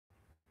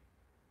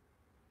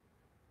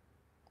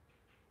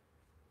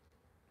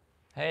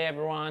Hey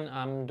everyone,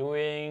 I'm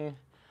doing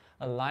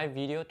a live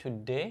video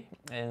today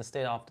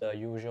instead of the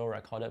usual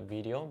recorded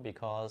video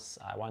because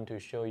I want to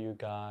show you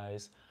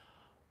guys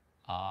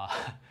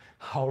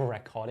how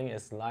recording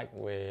is like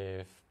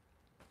with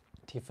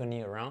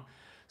Tiffany around.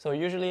 So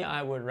usually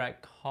I would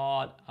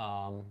record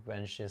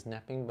when she's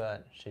napping,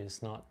 but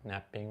she's not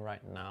napping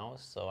right now,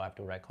 so I have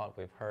to record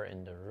with her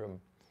in the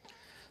room.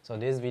 So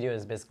this video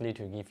is basically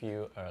to give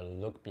you a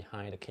look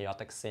behind the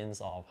chaotic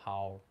scenes of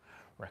how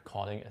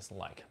recording is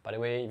like. By the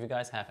way, if you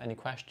guys have any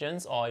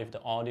questions or if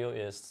the audio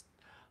is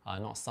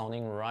not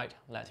sounding right,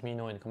 let me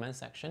know in the comment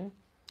section.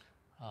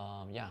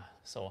 Yeah,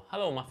 so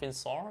hello Muffin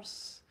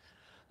Sauce.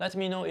 Let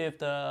me know if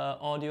the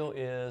audio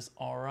is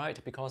alright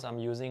because I'm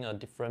using a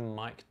different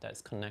mic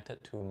that's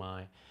connected to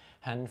my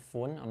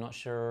handphone. I'm not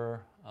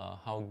sure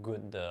how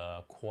good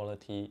the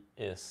quality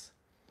is.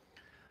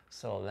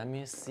 So let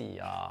me see.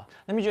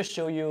 Let me just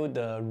show you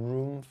the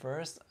room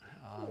first.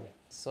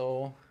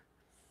 So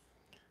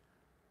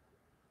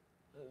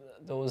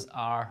those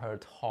are her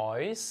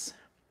toys.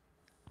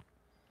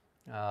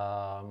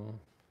 And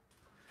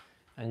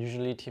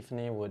usually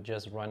Tiffany would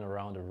just run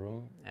around the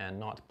room and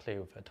not play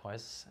with her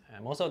toys.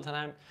 And most of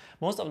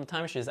the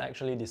time she's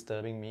actually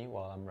disturbing me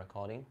while I'm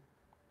recording.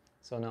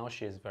 So now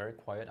she's very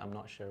quiet. I'm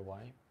not sure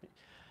why.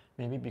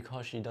 Maybe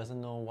because she doesn't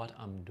know what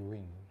I'm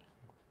doing.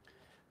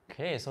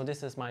 Okay, so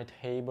this is my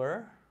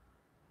table,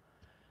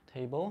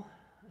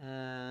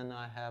 and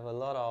I have a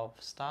lot of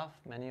stuff.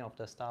 Many of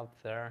the stuff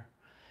there,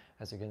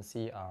 as you can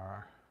see,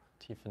 are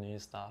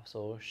Tiffany's stuff.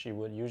 So she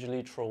would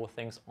usually throw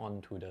things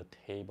onto the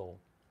table.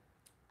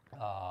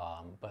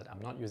 But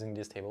I'm not using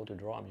this table to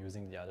draw, I'm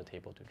using the other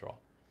table to draw.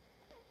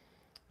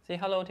 Say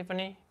hello,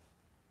 Tiffany.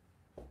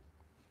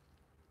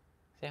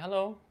 Say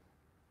hello.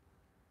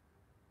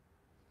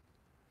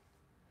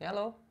 Say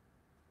hello.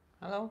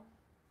 Hello.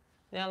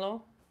 Say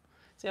hello.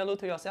 Say hello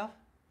to yourself.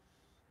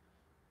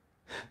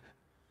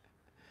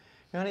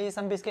 You want to eat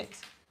some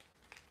biscuits?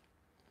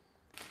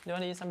 You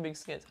want to eat some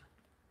biscuits?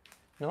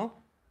 No?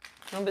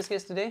 No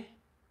biscuits today?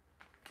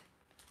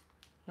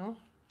 No?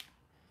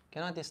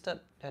 Cannot disturb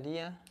Daddy,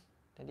 yeah?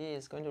 Daddy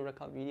is going to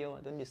record video,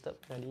 don't disturb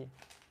Daddy.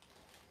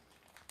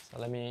 So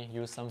let me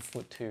use some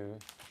food to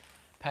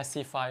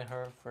pacify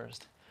her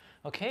first.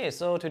 Okay,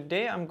 so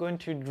today I'm going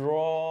to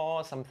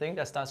draw something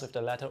that starts with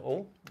the letter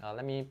O.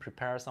 Let me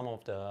prepare some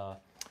of the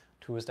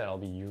tools that I'll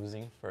be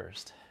using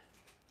first.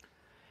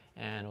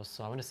 And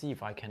also I want to see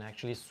if I can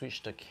actually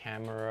switch the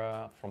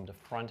camera from the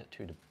front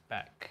to the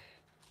back.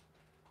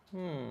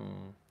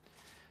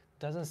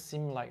 Doesn't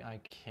seem like I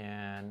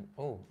can.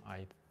 Oh,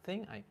 I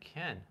think I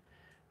can.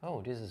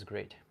 Oh, this is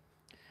great.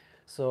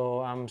 So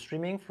I'm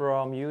streaming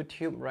from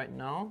YouTube right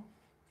now.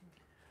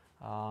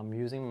 I'm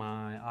using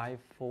my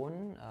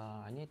iPhone.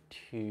 I need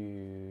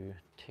to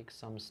take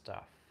some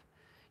stuff.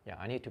 Yeah,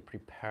 I need to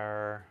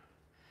prepare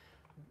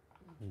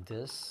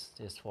this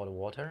for the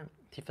water.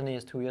 Tiffany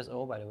is 2 years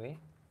old, by the way.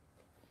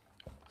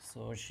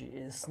 So she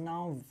is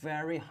now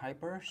very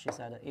hyper. She's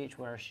at the age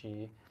where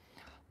she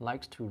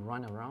likes to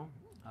run around.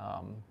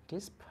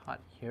 This part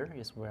here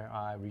is where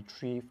I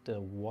retrieve the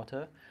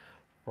water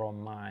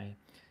from my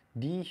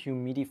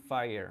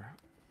dehumidifier.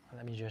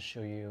 Let me just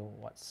show you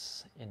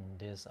what's in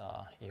this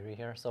area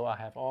here. So I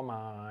have all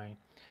my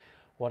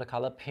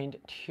watercolor paint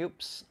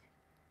tubes,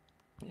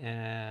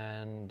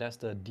 and that's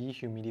the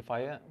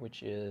dehumidifier,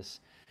 which is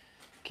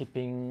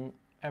keeping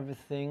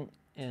everything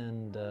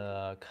in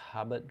the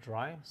cupboard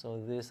dry. So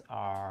these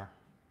are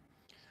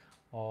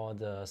all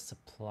the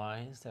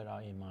supplies that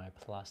are in my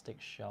plastic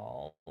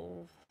shelf.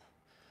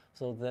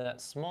 So that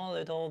small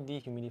little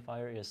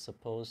dehumidifier is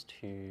supposed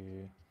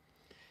to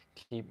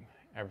keep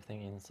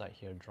everything inside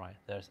here dry.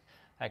 There's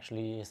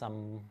actually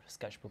some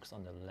sketchbooks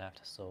on the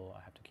left, so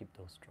I have to keep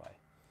those dry.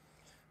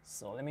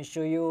 So let me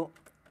show you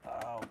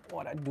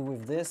what I do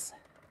with this.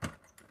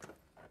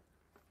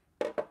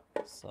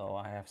 So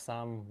I have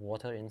some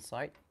water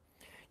inside.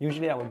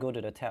 Usually I would go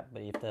to the tap,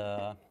 but if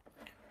the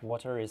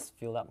water is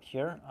filled up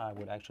here, I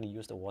would actually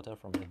use the water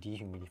from the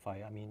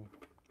dehumidifier. I mean,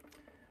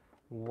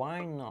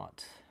 why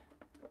not?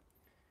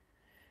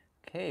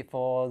 Okay,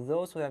 for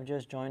those who have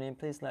just joined in,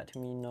 please let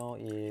me know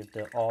if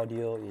the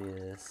audio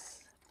is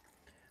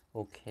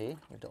okay,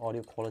 if the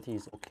audio quality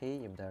is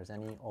okay, if there's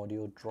any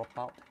audio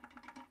dropout.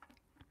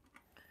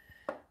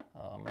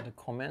 The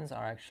comments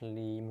are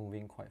actually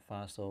moving quite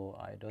fast, so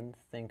I don't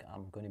think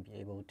I'm going to be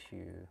able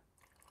to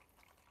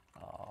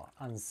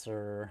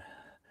answer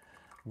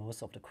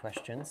most of the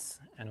questions.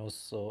 And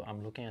also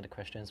I'm looking at the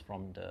questions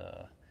from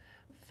the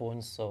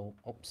phone, so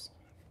oops,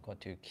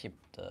 got to keep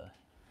the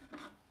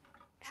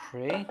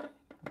tray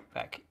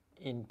back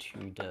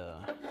into the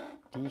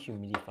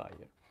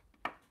dehumidifier.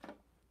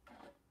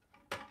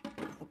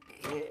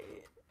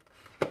 Okay,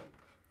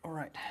 all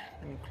right,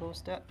 let me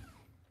close that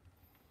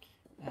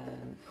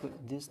and put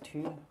these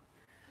two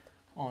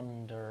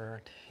on the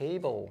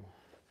table.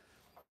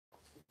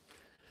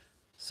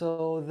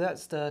 So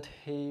that's the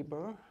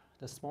table,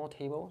 the small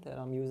table that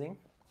I'm using.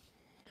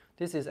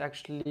 This is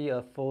actually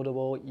a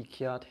foldable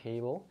IKEA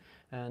table,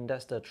 and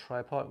that's the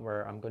tripod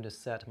where I'm going to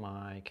set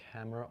my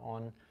camera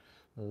on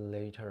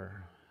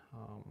later.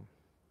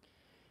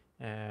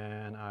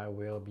 And I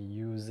will be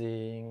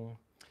using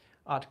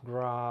art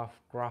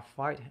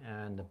graphite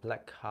and the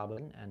black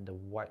carbon and the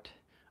white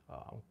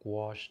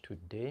gouache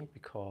today,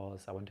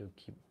 because I want to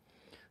keep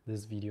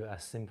this video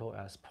as simple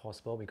as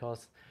possible,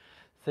 because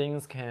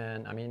things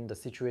can, I mean, the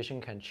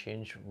situation can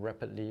change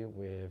rapidly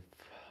with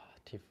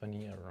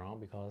Tiffany around,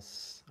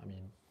 because, I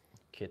mean,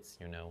 kids,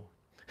 you know.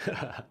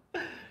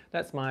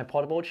 That's my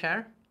portable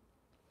chair.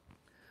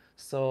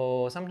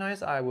 So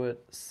sometimes I would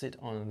sit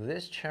on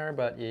this chair,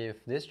 but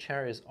if this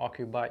chair is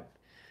occupied,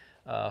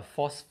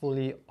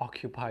 forcefully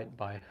occupied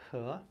by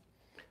her,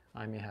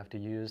 I may have to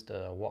use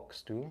the walk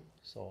stool.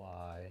 So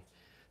I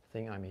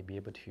think I may be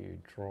able to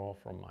draw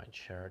from my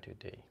chair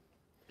today.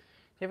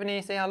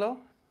 Tiffany, say hello.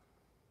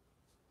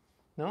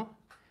 No?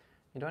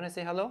 You don't want to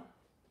say hello?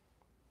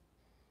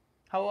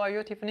 How old are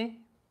you, Tiffany?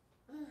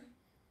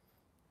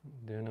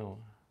 Don't know.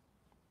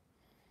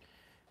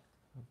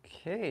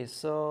 Okay,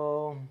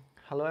 so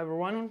hello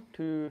everyone,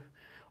 to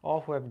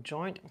all who have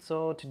joined.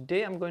 So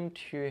today I'm going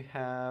to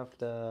have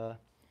the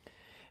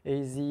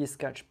Eazy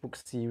sketchbook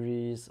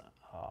series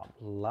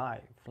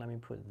live. Let me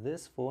put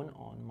this phone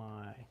on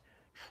my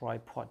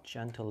tripod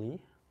gently.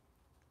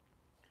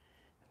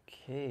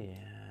 Okay,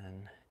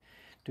 and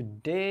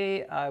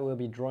today I will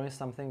be drawing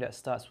something that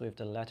starts with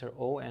the letter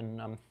O,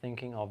 and I'm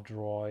thinking of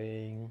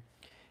drawing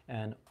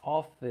an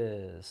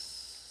office.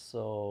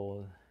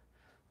 So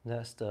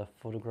that's the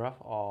photograph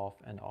of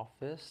an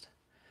office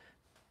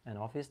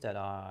that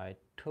I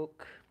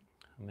took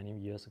many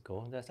years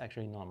ago. That's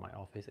actually not my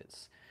office,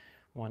 it's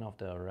one of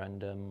the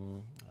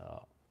random,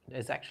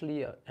 it's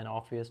actually an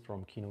office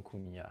from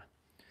Kinokuniya.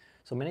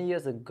 So many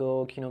years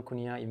ago,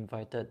 Kinokuniya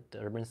invited the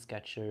urban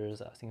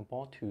sketchers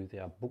Singapore to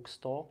their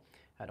bookstore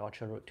at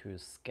Orchard Road to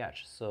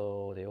sketch.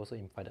 So they also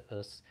invited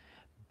us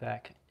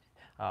back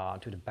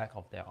to the back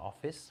of their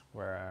office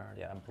where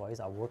their employees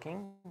are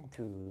working,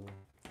 to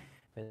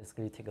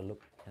basically take a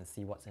look and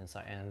see what's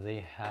inside. And they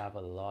have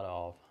a lot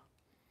of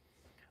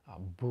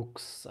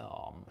books,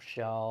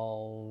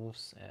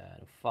 shelves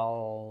and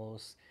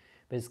files.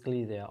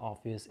 Basically their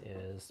office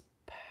is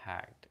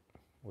packed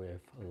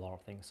with a lot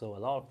of things, so a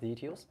lot of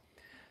details.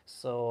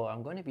 So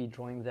I'm going to be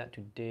drawing that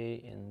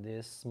today in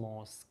this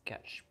small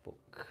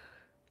sketchbook.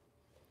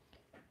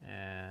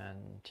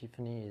 And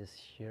Tiffany is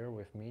here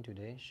with me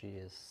today. She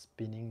is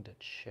spinning the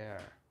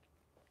chair.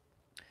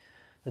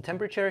 The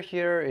temperature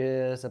here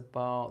is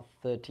about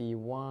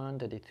 31,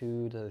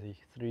 32,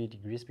 33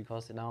 degrees,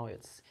 because now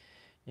it's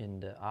in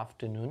the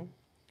afternoon.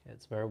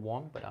 It's very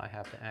warm, but I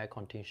have the air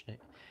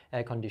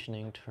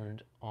conditioning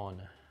turned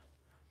on.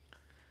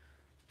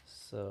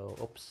 So,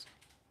 oops,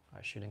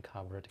 I shouldn't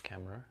cover the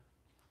camera.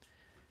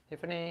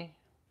 Tiffany,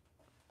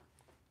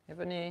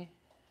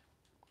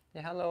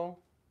 say hello.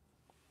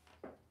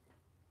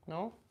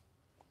 No?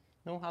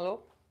 No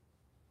hello?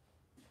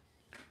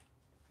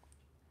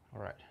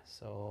 Alright,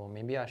 so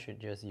maybe I should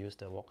just use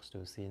the walk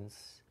stool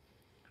since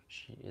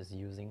she is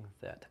using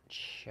that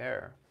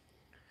chair.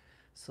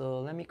 So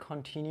let me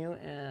continue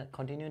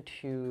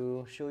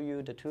to show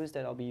you the tools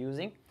that I'll be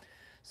using.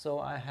 So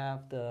I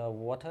have the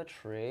water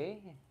tray.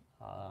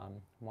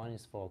 One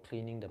is for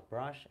cleaning the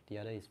brush, the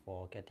other is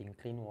for getting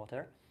clean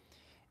water.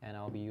 And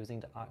I'll be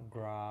using the art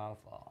graph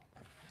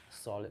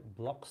solid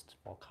blocks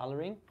for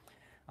coloring.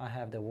 I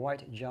have the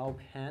white gel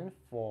pen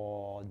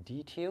for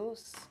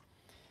details.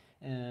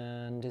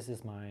 And this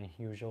is my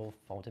usual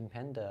fountain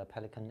pen, the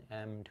Pelikan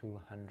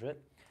M200.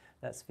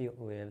 That's filled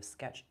with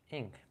sketch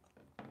ink.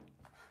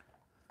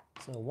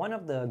 So one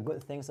of the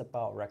good things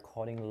about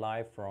recording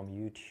live from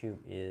YouTube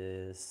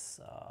is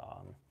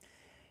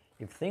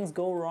if things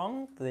go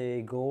wrong,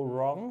 they go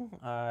wrong.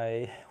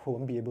 I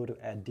won't be able to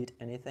edit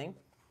anything.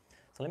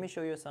 So let me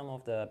show you some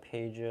of the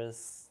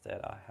pages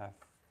that I have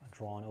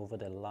drawn over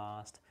the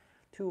last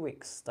 2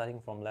 weeks,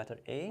 starting from letter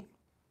A.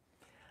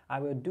 I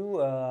will do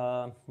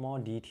a more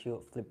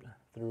detailed flip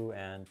through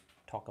and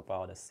talk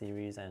about the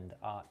series and the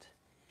art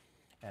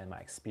and my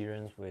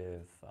experience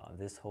with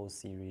this whole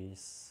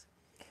series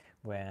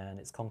when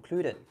it's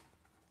concluded.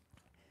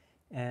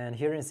 And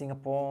here in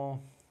Singapore,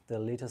 the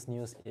latest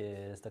news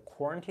is the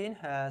quarantine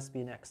has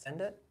been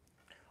extended,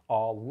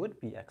 or would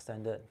be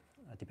extended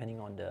depending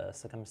on the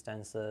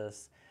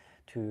circumstances,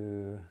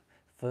 to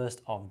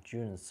 1st of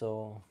June.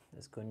 So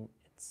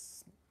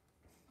it's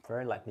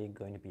very likely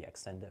going to be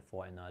extended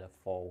for another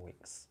 4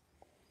 weeks.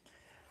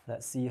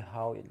 Let's see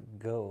how it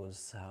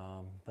goes.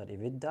 But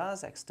if it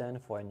does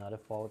extend for another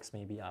 4 weeks,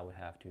 maybe I would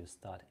have to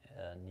start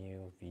a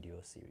new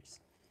video series.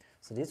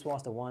 So this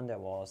was the one that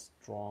was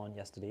drawn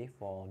yesterday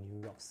for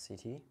New York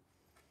City.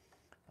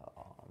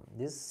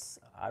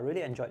 I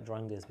really enjoyed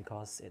drawing this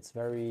because it's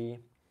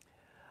very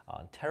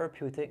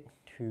therapeutic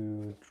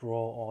to draw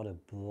all the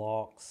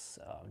blocks,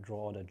 draw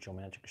all the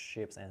geometric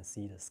shapes and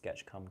see the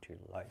sketch come to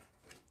life.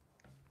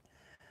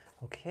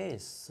 Okay,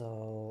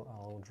 so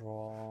I'll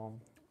draw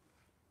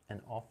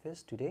an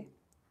office today.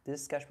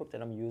 This sketchbook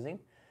that I'm using,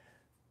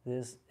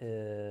 this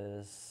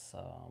is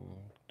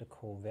the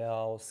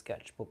Koval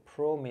Sketchbook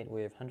Pro, made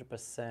with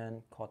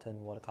 100%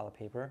 cotton watercolor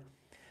paper.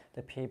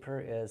 The paper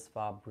is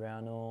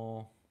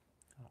Fabriano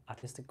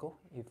Artistico,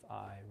 if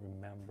I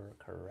remember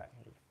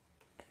correctly.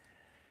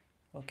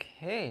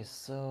 Okay,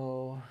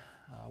 so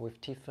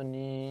with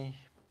Tiffany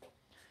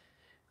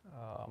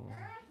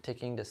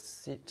taking the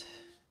seat.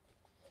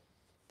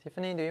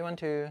 Tiffany, do you want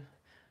to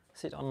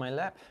sit on my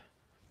lap?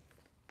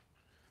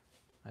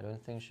 I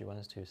don't think she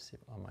wants to sit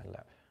on my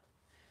lap.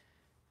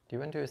 Do you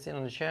want to sit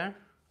on the chair?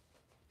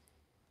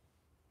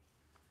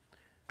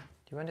 Do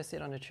you want to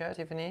sit on the chair,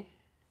 Tiffany?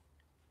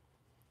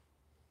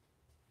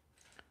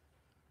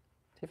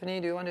 Tiffany,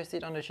 do you want to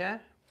sit on the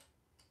chair?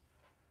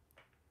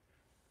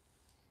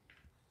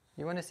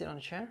 You want to sit on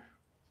the chair?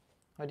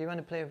 Or do you want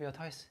to play with your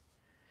toys?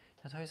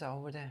 Your toys are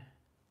over there.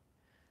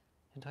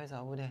 Your toys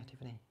are over there,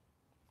 Tiffany.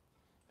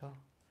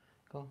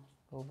 Go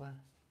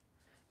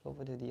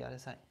over to the other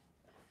side.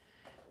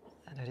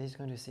 And Daddy's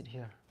going to sit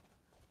here.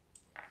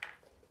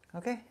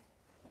 Okay?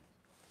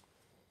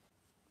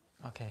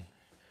 Okay.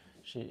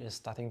 She is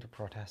starting to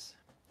protest.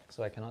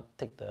 So I cannot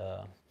take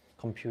the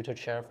computer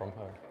chair from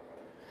her.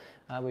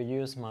 I will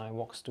use my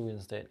walk stool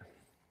instead.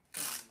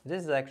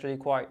 This is actually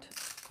quite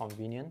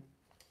convenient.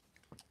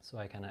 So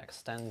I can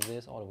extend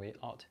this all the way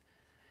out.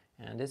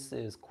 And this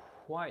is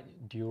quite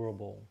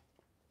durable.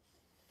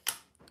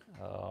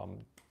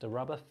 The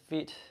rubber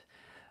feet,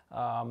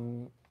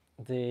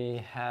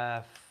 they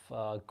have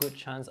a good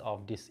chance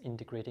of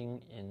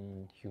disintegrating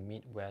in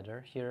humid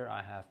weather. Here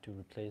I have to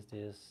replace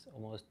this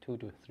almost 2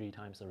 to 3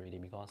 times already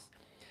because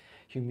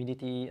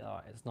humidity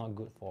is not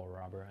good for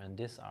rubber, and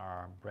these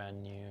are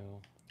brand new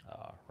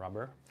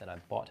rubber that I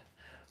bought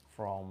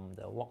from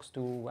the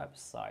Walkstool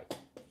website.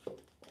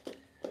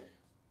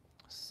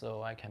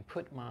 So I can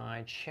put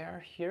my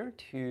chair here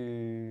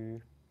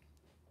to,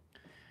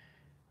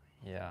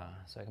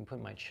 so I can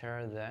put my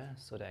chair there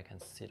so that I can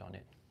sit on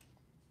it.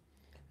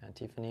 And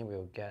Tiffany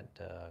will get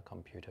the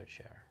computer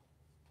chair.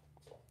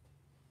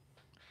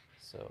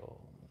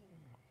 So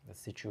the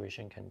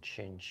situation can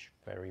change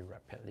very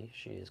rapidly.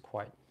 She is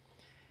quite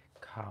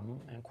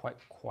calm and quite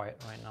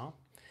quiet right now.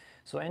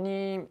 So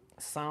any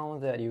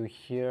sound that you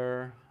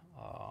hear,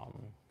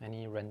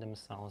 any random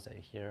sounds that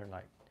you hear,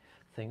 like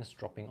things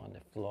dropping on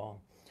the floor,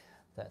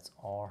 that's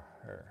all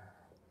her.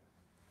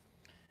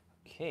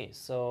 Okay,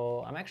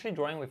 so I'm actually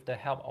drawing with the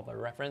help of a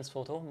reference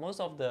photo. Most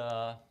of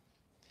the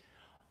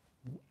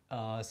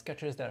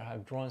sketches that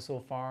I've drawn so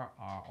far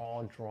are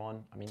all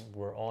drawn,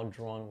 were all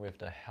drawn with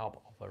the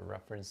help of a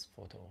reference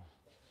photo.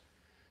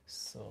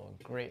 So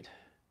great.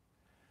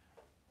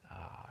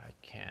 I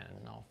can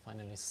now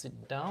finally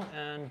sit down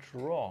and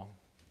draw.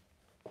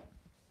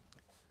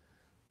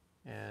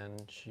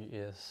 And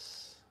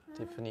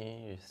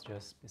Tiffany is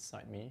just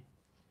beside me.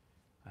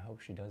 I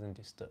hope she doesn't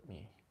disturb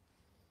me.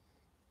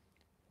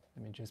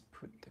 Let me just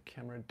put the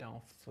camera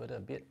down further a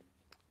bit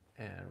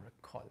and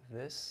record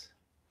this.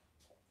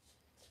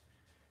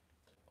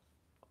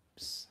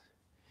 Oops.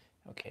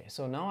 Okay,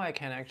 so now I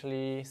can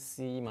actually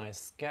see my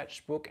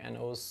sketchbook and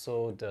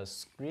also the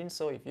screen.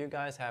 So if you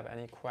guys have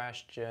any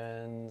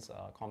questions,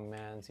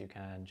 comments, you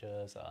can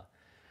just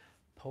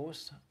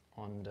post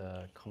on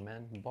the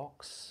comment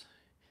box.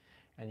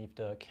 And if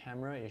the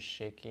camera is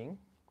shaking,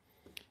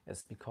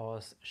 it's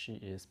because she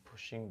is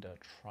pushing the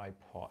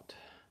tripod.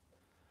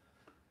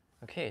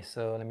 Okay,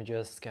 so let me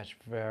just sketch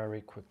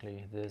very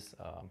quickly this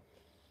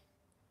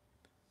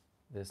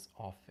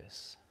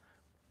office.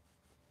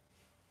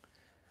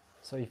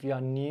 So if you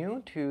are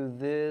new to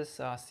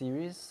this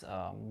series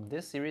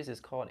is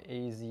called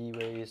Easy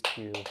Ways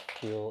to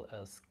Fill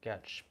a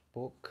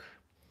Sketchbook.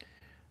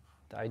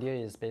 The idea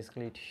is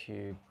basically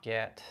to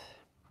get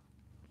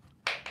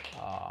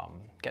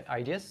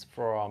ideas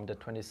from the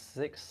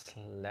 26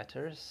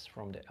 letters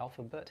from the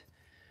alphabet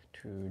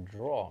to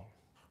draw.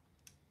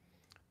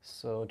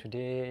 So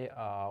today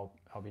I'll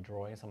be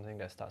drawing something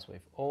that starts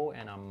with O,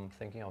 and I'm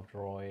thinking of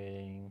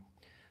drawing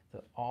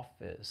the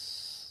office.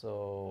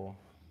 So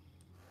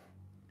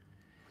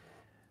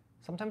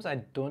sometimes I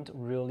don't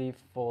really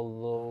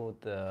follow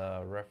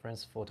the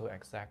reference photo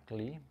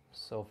exactly.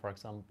 So for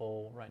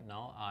example, right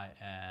now I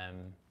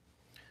am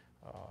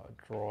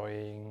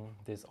drawing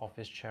this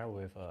office chair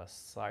with a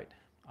side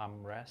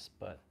armrest,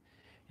 but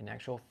in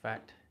actual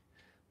fact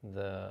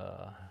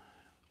the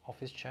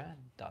office chair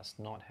does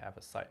not have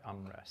a side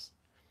armrest.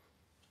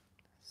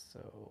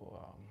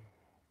 So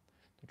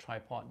the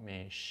tripod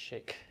may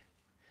shake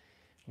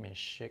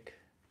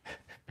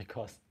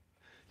because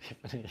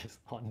Tiffany is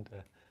on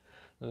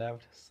the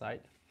left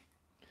side.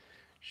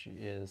 She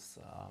is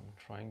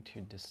trying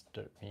to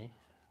disturb me.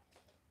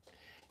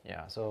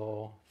 Yeah,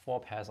 so 4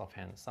 pairs of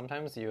hands.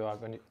 Sometimes you are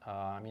going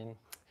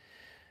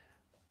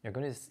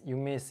to, you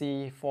may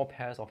see 4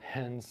 pairs of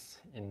hands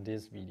in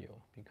this video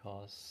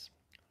because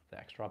the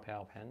extra pair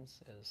of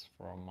hands is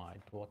from my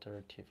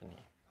daughter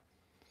Tiffany.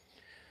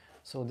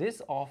 So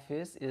this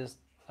office is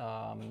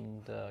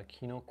the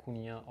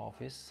Kinokuniya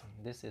office.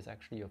 This is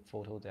actually a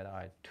photo that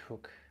I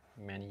took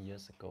many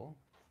years ago.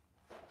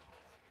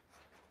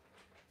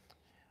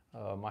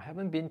 I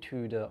haven't been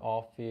to the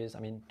office,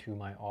 to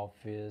my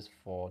office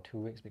for 2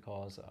 weeks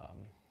because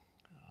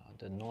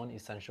the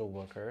non-essential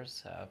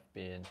workers have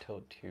been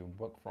told to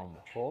work from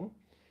home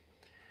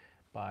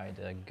by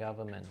the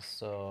government.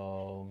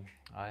 So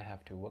I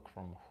have to work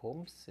from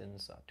home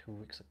since 2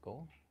 weeks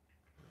ago.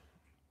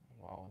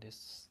 Wow,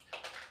 this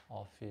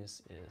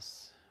office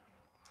is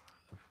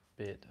a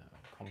bit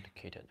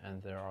complicated,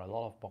 and there are a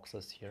lot of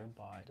boxes here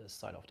by the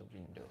side of the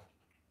window.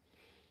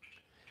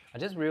 I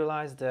just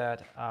realized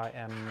that I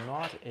am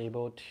not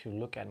able to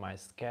look at my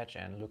sketch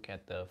and look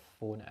at the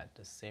phone at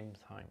the same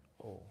time.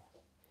 Oh,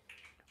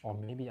 or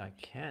maybe I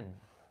can.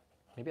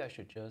 Maybe I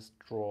should just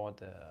draw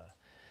the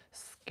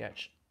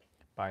sketch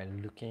by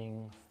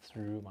looking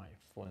through my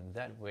phone.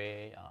 That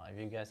way, if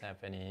you guys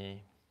have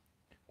any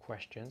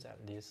questions, at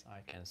least I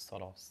can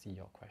sort of see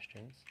your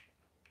questions.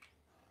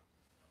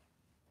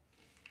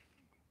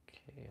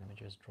 Okay, let me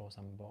just draw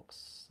some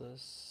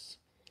boxes.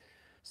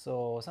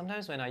 So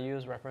sometimes when I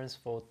use reference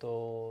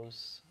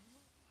photos,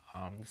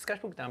 the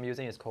sketchbook that I'm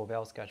using is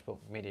Koval sketchbook,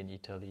 made in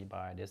Italy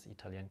by this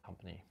Italian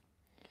company.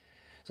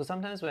 So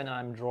sometimes when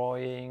I'm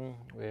drawing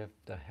with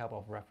the help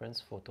of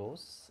reference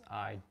photos,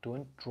 I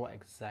don't draw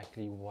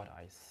exactly what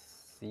I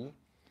see.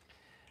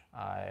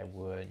 I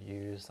would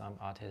use some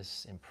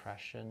artist's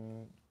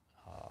impression,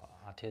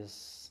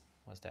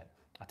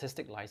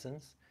 artistic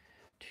license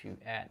to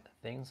add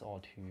things or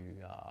to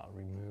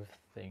remove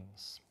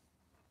things.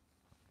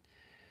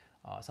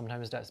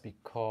 Sometimes that's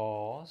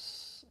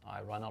because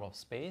I run out of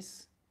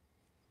space,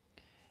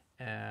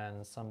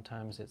 and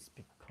sometimes it's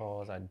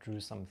because I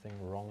drew something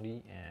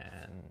wrongly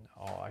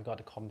or I got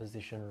the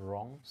composition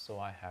wrong, so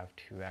I have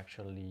to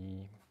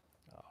actually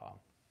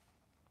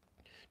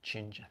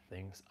change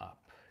things up.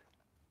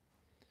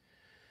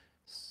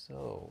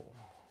 So,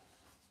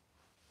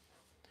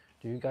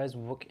 do you guys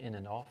work in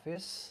an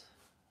office?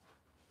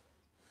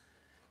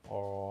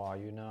 Or are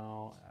you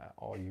now,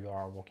 or you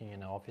are working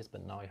in an office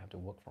but now you have to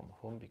work from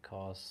home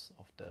because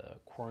of the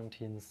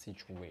quarantine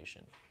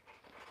situation?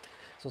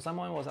 So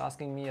someone was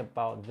asking me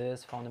about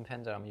this fountain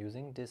pen that I'm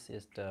using. This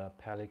is the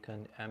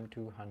Pelikan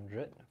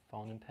M200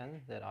 fountain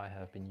pen that I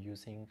have been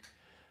using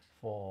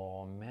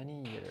for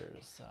many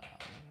years.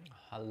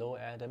 Hello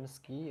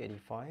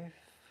Adamski85.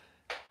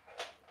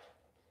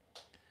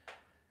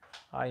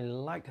 I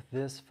like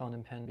this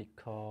fountain pen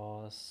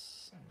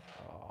because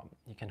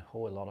you can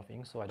hold a lot of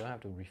ink, so I don't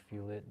have to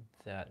refill it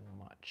that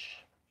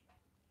much.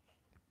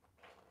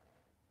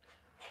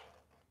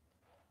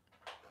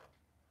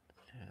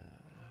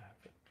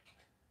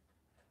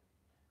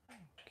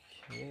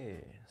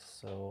 Okay,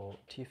 so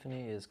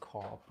Tiffany is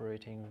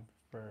cooperating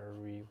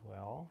very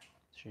well.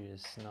 She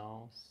is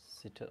now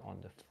seated on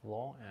the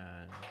floor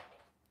and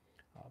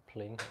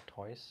playing her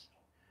toys,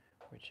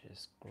 which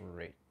is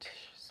great.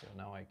 So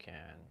now I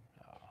can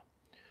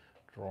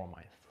draw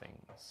my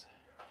things.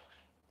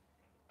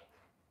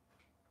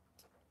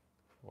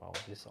 Wow,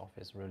 this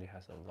office really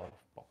has a lot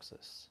of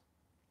boxes.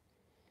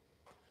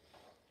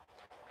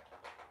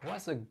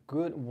 What's a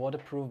good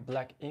waterproof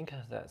black ink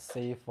that's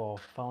safe for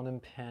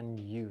fountain pen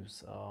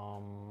use?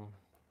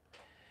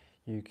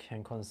 You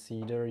can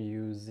consider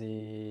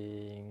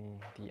using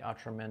the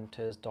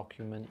Atramantis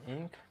document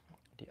ink,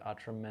 the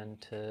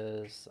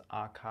Atramantis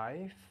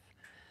archive.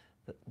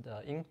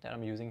 The ink that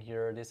I'm using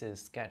here, this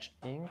is sketch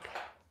ink.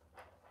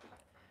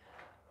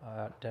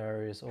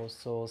 There is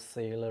also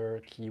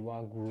Sailor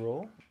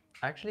Kiwaguro.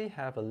 I actually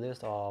have a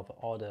list of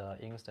all the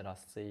inks that are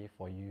safe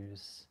for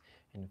use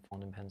in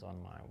fountain pens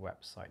on my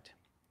website.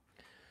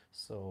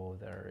 So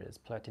there is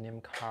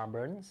Platinum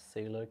Carbon,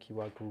 Sailor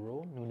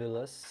Kiwaguro,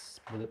 Noodleless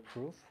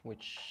Bulletproof,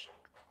 which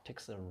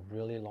takes a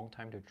really long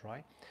time to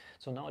dry.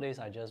 So nowadays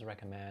I just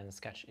recommend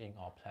sketch ink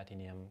or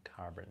Platinum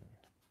Carbon.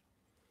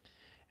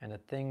 And the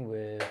thing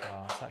with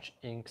such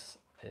inks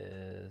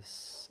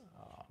is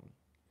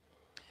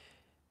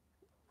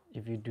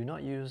if you do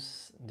not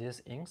use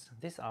these inks,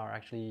 these are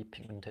actually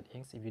pigmented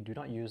inks. If you do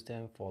not use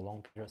them for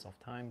long periods of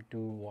time, do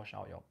wash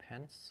out your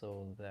pen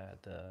so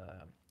that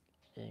the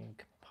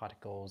ink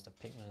particles, the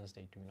pigments,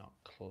 they do not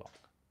clog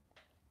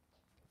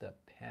the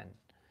pen.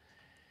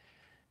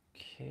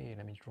 Okay,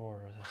 let me draw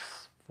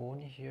this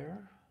phone here.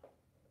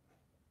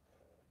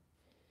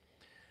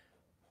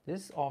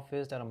 This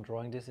office that I'm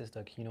drawing, this is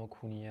the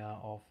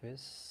Kinokuniya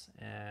office,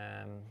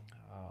 and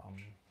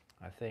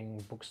I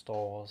think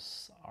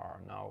bookstores are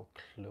now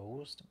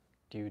closed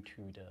due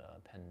to the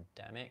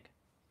pandemic.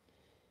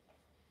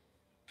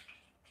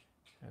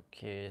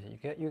 Okay,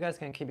 you guys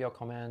can keep your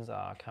comments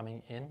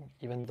coming in,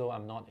 even though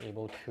I'm not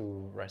able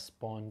to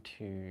respond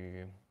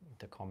to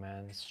the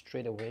comments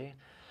straight away.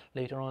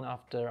 Later on,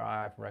 after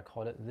I've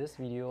recorded this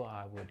video,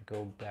 I would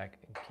go back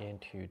again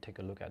to take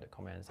a look at the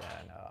comments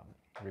and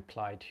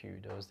reply to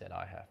those that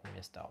I have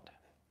missed out.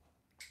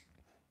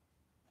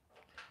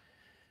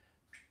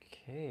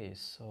 Okay,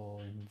 so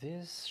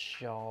this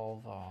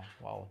shelf,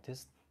 wow,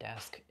 this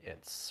desk,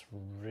 it's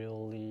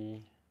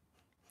really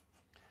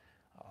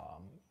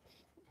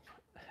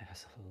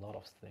has a lot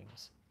of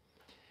things.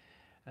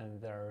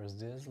 And there's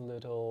this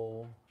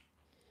little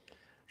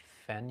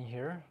fan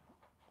here.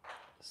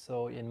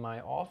 So in my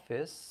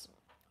office,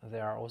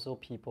 there are also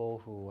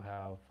people who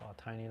have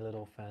tiny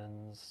little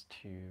fans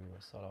to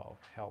sort of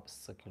help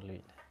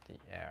circulate the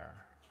air,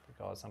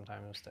 because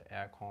sometimes the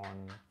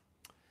aircon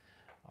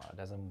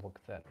doesn't work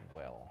that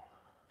well.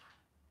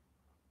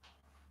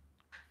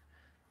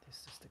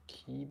 This is the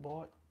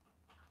keyboard.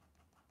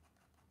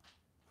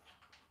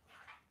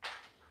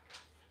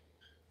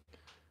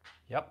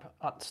 Yep,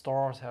 art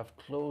stores have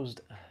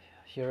closed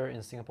here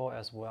in Singapore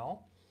as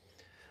well.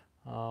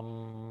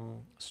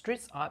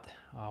 Street Art,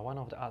 one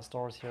of the art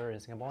stores here in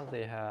Singapore,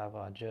 they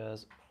have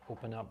just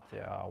opened up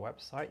their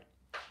website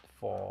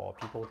for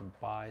people to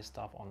buy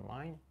stuff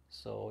online.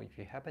 So if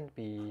you happen to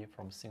be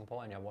from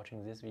Singapore and you're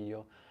watching this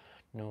video,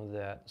 know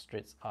that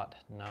Street Art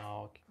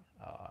now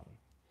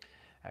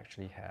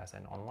actually has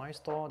an online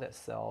store that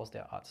sells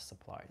their art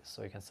supplies.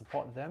 So you can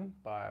support them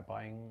by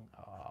buying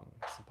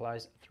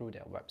supplies through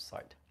their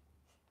website.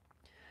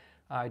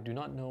 I do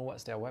not know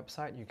what's their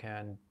website. You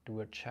can do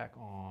a check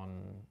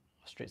on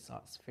Street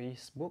Art's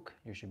Facebook.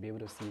 You should be able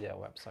to see their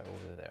website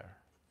over there.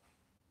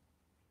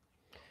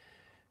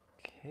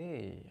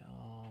 Okay,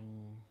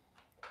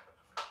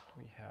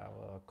 we have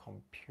a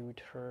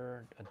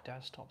computer, a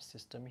desktop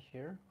system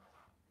here.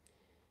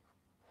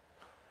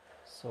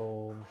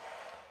 So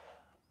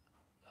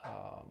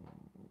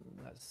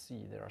let's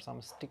see, there are some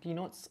sticky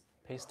notes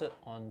pasted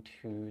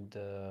onto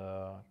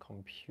the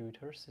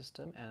computer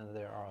system, and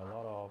there are a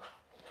lot of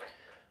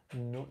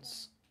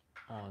notes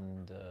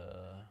on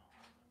the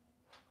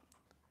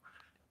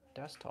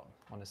desktop,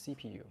 on the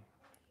CPU.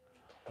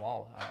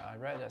 Wow, I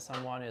read that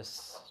someone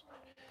is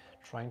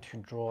trying to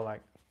draw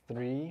like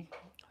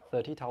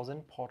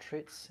 30,000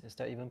 portraits. Is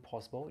that even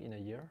possible in a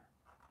year?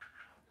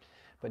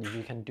 But if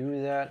you can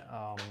do that,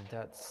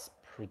 that's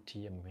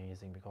pretty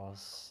amazing,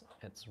 because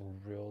it's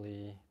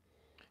really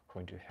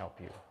going to help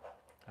you.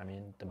 I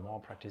mean, the more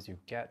practice you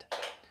get,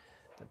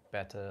 the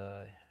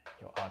better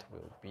your art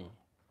will be.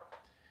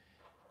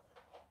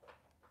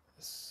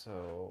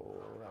 So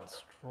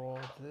let's draw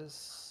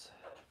this.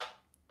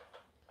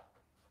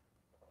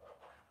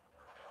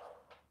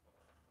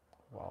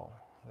 Wow,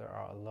 there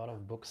are a lot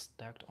of books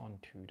stacked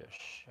onto the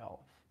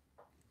shelf.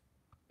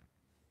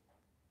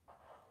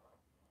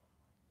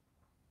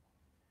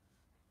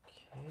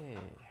 Okay.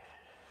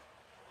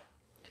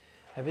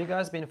 Have you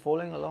guys been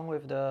following along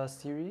with the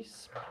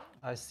series?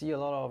 I see a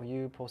lot of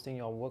you posting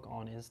your work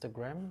on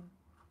Instagram.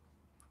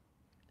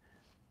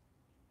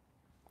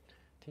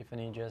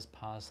 Tiffany just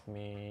passed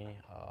me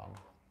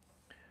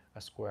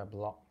a square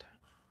block,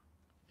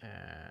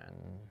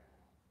 and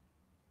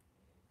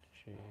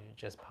she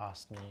just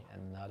passed me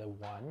another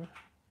one.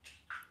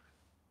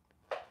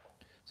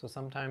 So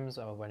sometimes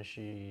when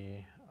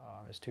she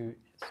is too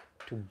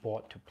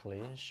bored to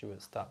play, she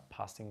would start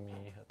passing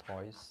me her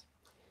toys.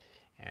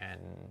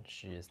 And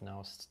she is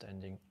now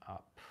standing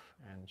up,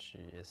 and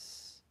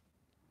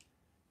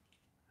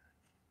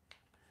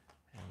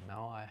and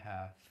now I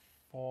have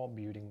 4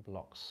 building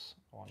blocks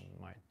on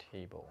my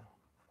table,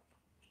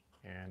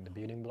 and the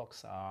building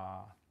blocks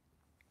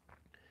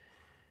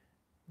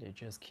they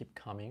just keep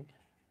coming.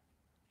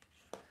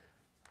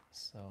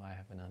 So I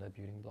have another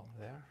building block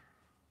there.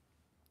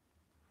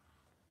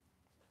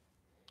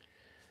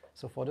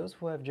 So for those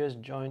who have just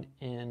joined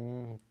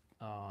in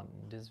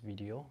this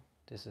video,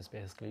 this is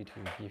basically to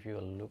give you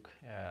a look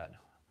at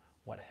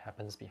what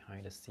happens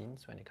behind the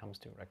scenes when it comes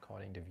to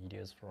recording the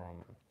videos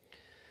from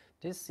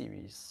this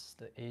series,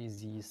 the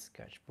Eazy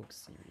sketchbook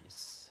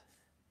series.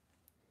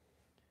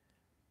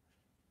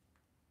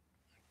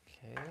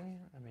 Okay,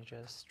 let me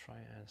just try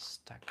and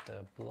stack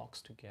the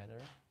blocks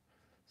together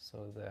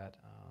so that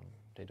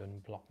they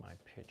don't block my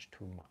page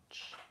too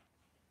much.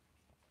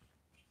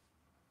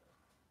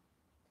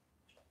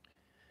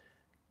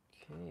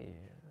 Okay,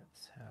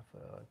 let's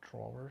have a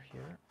drawer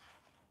here.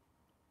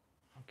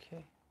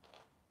 Okay.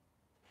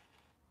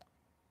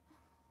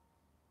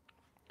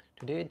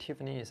 Today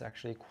Tiffany is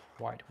actually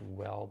quite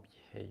well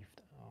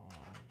behaved,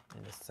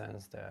 in the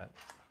sense that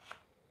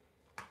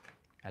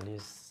at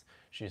least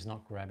she's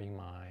not grabbing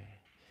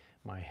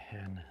my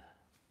hand.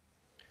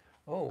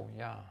 Oh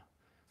yeah.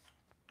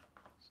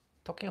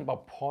 Talking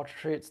about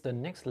portraits, the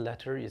next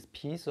letter is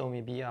P, so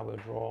maybe I will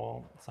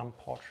draw some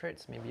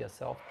portraits, maybe a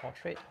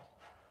self-portrait.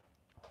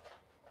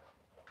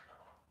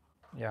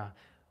 Yeah,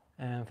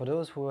 and for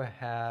those who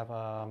have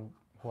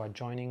who are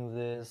joining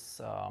this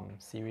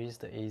series,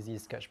 the Eazy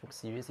sketchbook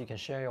series, you can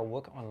share your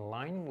work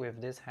online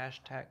with this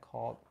hashtag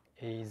called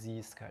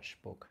Eazy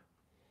sketchbook.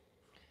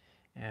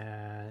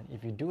 And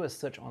if you do a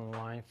search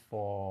online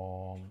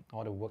for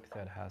all the work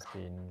that has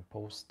been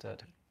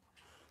posted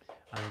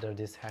under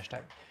this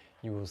hashtag,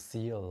 you will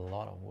see a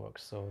lot of work.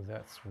 So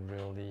that's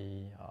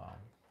really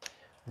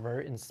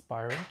very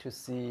inspiring to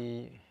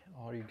see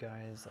all you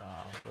guys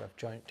who have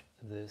joined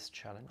this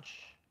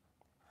challenge.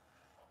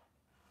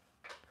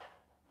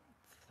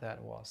 That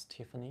was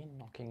Tiffany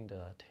knocking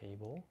the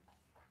table.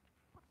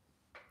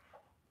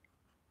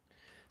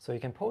 So you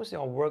can post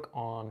your work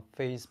on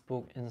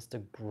Facebook,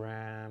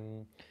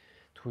 Instagram,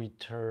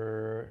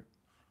 Twitter,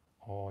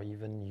 or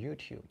even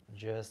YouTube.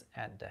 Just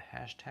add the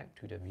hashtag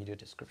to the video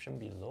description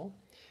below.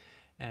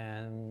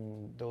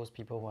 and those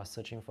people who are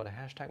searching for the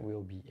hashtag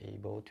will be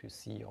able to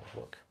see your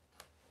work.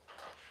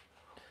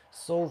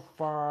 So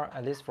far,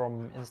 at least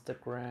from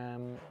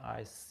Instagram,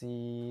 I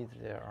see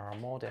there are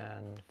more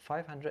than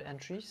 500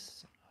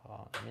 entries,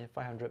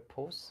 500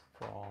 posts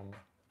from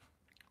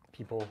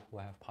people who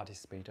have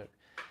participated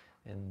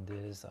in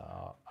this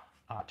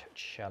art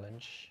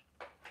challenge.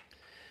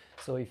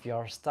 So if you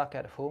are stuck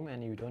at home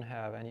and you don't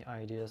have any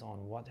ideas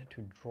on what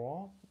to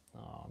draw,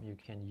 you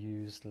can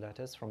use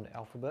letters from the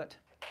alphabet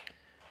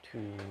to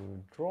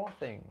draw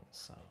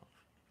things.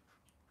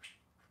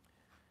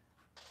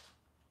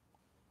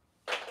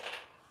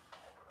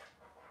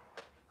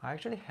 I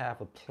actually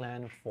have a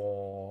plan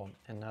for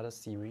another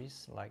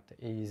series like the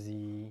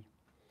Eazy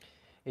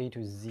A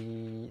to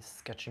Z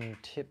sketching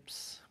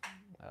tips.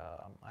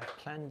 I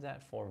planned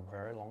that for a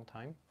very long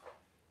time,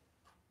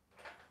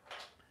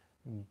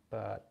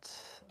 but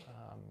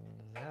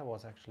that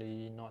was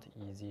actually not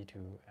easy to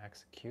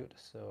execute.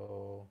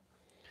 So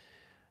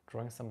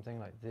drawing something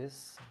like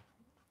this,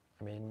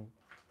 I mean,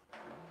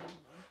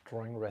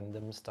 drawing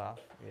random stuff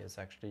is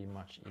actually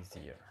much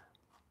easier.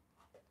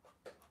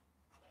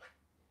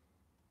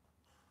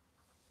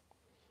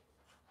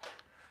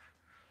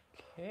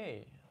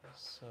 Okay,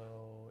 so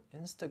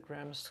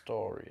Instagram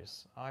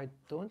stories. I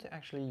don't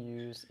actually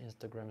use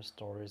Instagram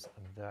stories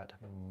that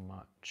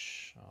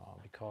much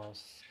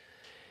because,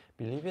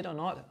 believe it or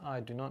not, I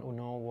do not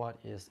know what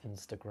is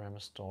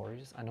Instagram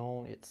stories. I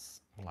know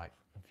it's like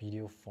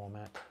video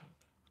format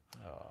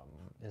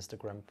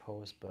Instagram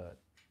post, but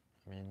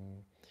I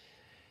mean,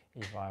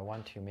 if I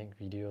want to make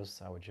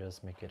videos, I would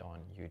just make it on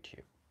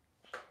YouTube.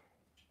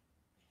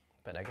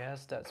 But I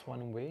guess that's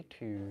one way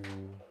to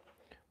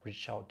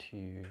reach out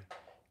to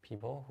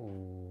people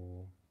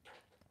who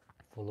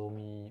follow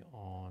me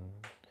on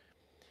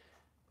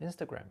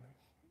Instagram.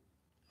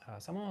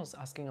 Someone was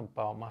asking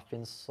about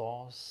muffin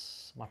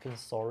sauce,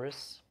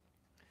 Muffinsaurus.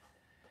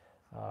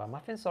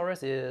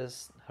 Muffinsaurus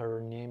is,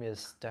 her name is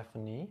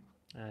Stephanie,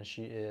 and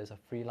she is a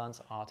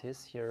freelance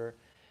artist here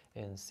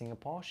in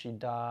Singapore. She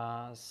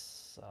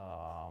does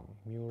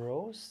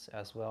murals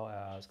as well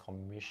as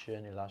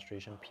commission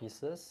illustration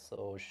pieces.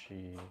 So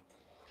she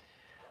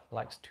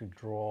likes to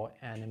draw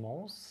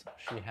animals.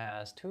 She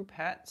has 2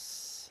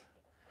 pets.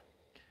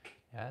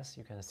 Yes,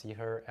 you can see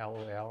her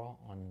LOL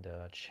on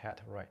the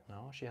chat right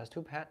now. She has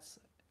 2 pets,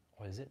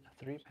 or is it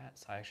 3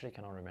 pets? I actually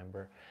cannot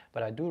remember.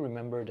 But I do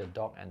remember the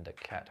dog and the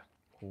cat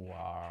who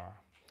are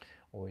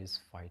always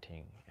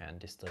fighting and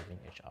disturbing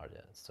each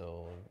other.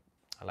 So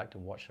I like to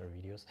watch her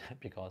videos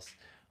because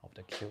of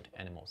the cute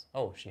animals.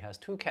 Oh, she has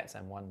 2 cats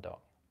and 1 dog.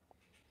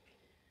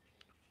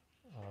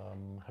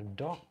 Her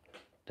dog,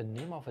 the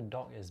name of her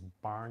dog is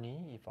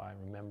Barney, if I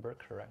remember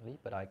correctly,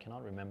 but I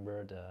cannot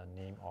remember the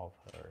name of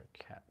her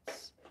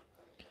cats.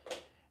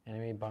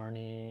 Anyway,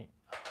 Barney,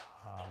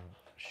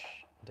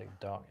 the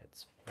dog,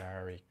 it's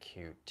very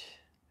cute.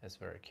 It's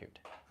very cute.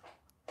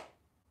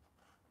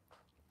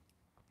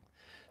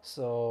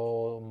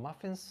 So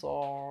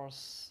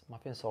Muffinsaurus,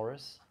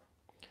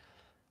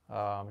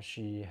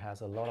 she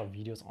has a lot of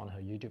videos on her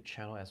YouTube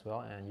channel as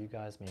well, and you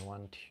guys may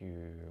want to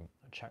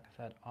check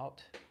that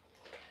out.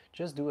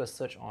 Just do a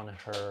search on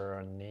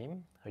her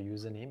name, her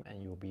username,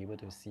 and you'll be able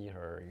to see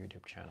her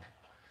YouTube channel.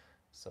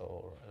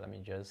 So let me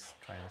just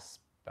try and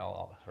spell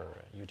out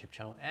her YouTube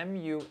channel.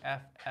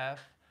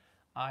 Muffinsaurus.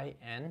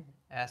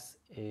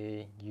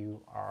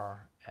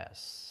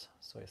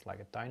 So it's like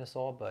a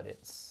dinosaur, but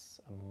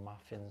it's a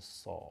muffin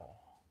saw.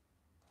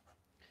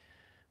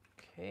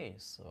 Okay,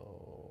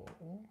 so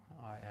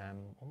I am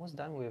almost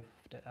done with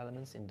the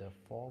elements in the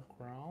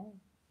foreground.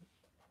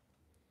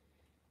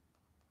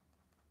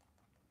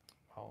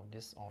 Wow,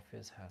 this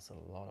office has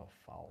a lot of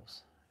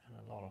files and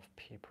a lot of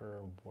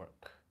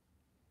paperwork.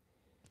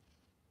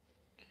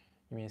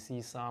 You may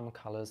see some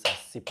colors are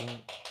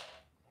seeping.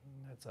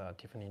 That's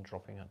Tiffany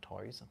dropping her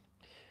toys.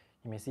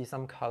 You may see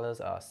some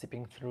colors are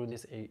seeping through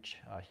this edge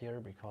here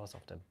because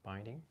of the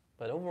binding.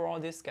 But overall,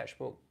 this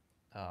sketchbook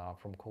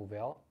from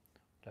Koval,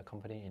 the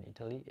company in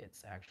Italy,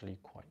 it's actually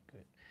quite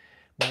good.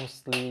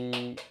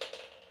 Mostly,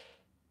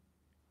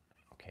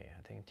 okay,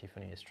 I think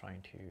Tiffany is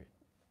trying to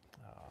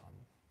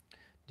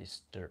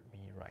disturb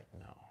me right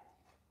now.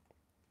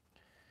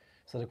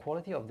 So the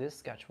quality of this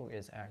sketchbook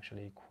is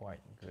actually quite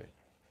good,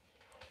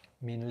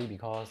 mainly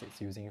because it's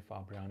using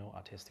Fabriano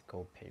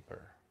Artistico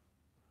paper.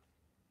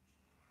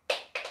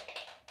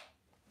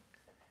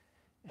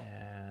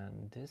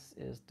 And this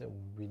is the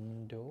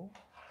window.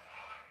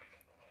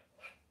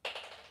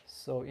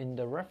 So in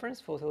the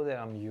reference photo that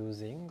I'm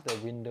using, the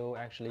window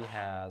actually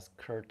has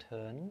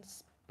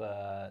curtains,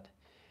 but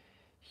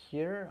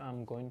here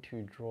I'm going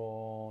to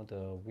draw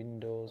the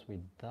windows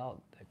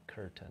without the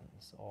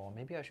curtains, or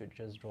maybe I should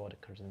just draw the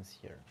curtains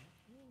here.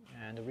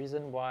 And the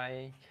reason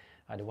why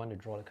I don't want to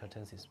draw the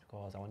curtains is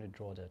because I want to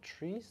draw the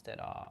trees that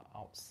are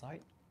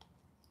outside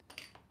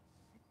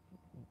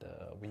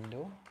the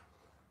window.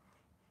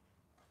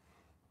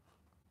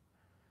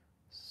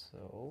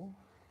 So,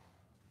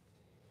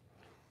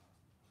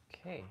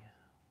 okay.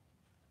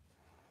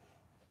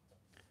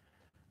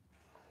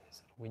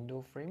 So the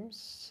window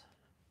frames.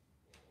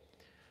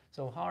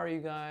 So how are you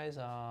guys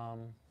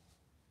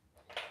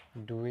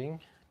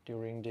doing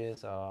during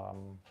this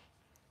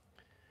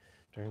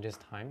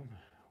time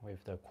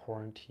with the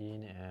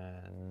quarantine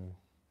and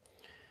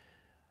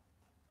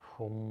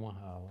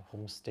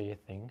homestay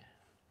thing?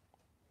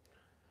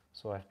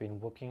 So I've been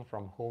working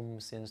from home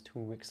since 2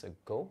 weeks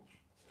ago.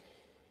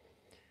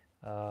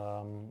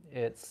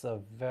 It's a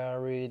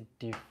very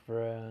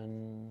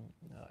different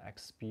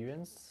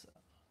experience.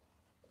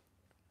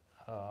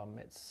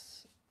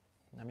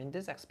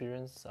 This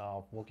experience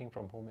of working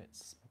from home,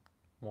 it's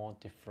more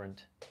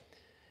different.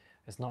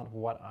 It's not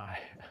what I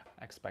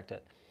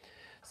expected.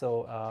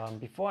 So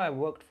before I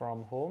worked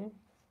from home,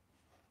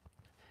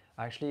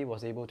 I actually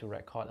was able to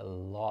record a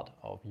lot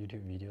of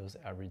YouTube videos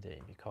every day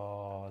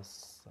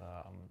because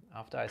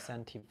after I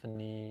sent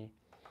Tiffany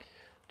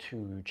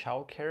to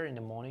childcare in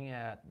the morning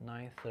at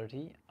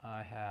 9:30,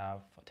 I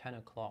have 10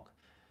 o'clock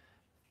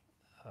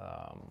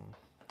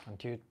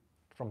until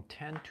from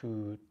 10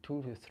 to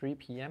 2 to 3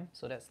 p.m.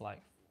 So that's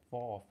like 4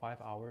 or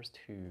 5 hours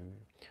to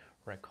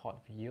record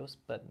videos.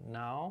 But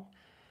now,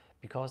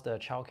 because the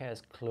childcare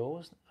is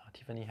closed,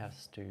 Tiffany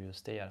has to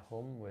stay at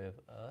home with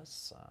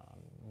us,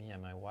 me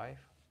and my wife.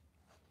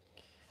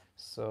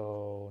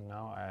 So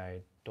now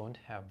I don't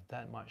have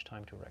that much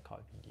time to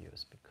record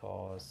videos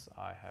because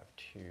I have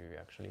to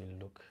actually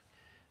look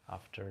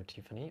after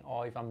Tiffany,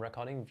 or if I'm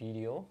recording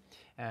video,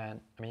 and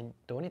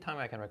the only time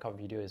I can record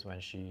video is when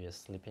she is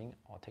sleeping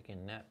or taking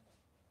a nap.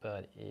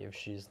 But if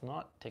she's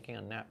not taking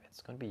a nap,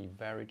 it's going to be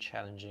very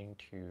challenging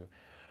to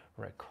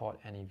record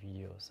any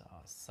videos,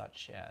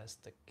 such as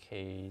the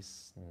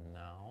case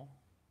now.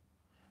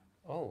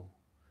 Oh,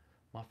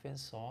 muffin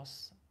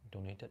sauce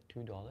donated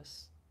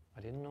 $2.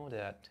 I didn't know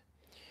that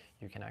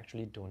you can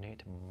actually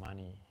donate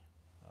money.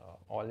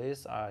 Or at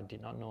least I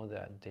did not know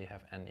that they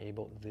have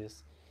enabled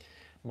this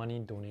money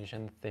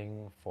donation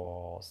thing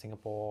for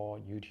Singapore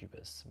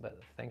YouTubers. But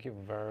thank you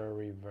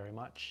very, very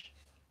much.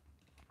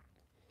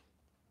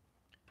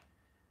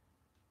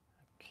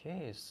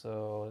 Okay,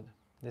 so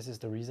this is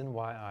the reason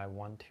why I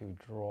want to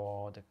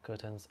draw the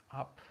curtains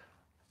up,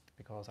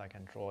 because I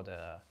can draw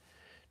the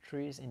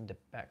trees in the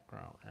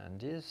background, and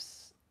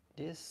this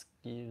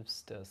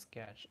gives the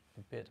sketch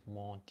a bit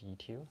more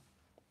detail.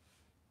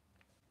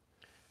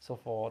 So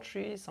for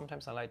trees,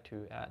 sometimes I like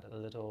to add a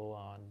little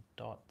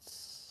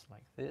dots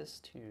like this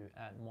to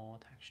add more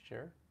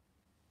texture.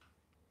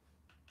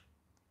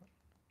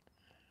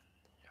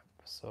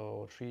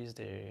 So trees,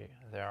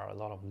 there are a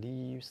lot of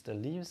leaves. The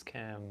leaves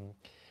can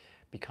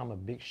become a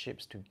big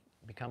shapes to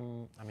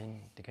become,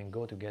 they can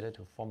go together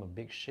to form a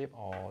big shape,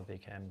 or they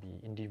can be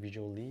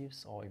individual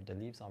leaves, or if the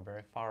leaves are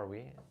very far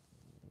away,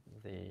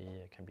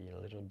 they can be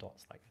little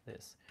dots like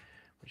this,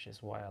 which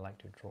is why I like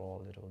to draw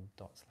little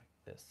dots like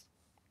this.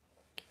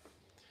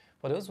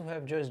 For those who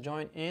have just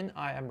joined in,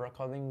 I am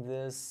recording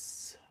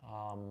this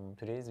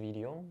today's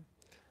video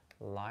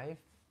live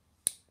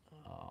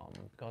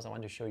because I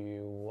want to show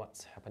you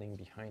what's happening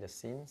behind the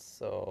scenes.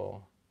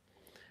 So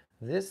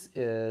this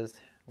is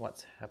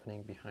what's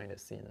happening behind the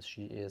scenes.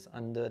 She is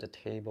under the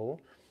table.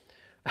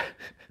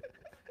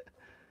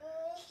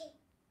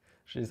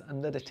 She's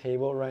under the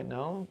table right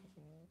now,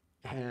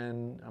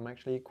 and I'm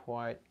actually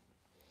quite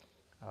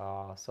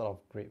sort of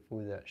grateful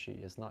that she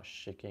is not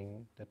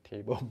shaking the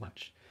table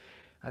much.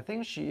 I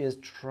think she is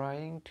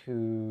trying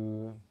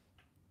to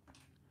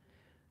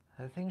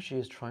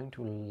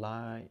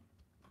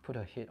put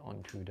her head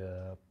onto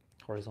the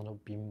horizontal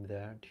beam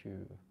there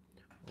to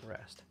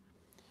rest.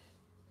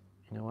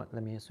 You know what,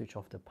 let me switch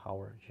off the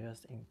power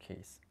just in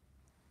case.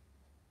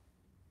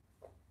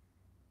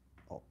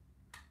 Oh,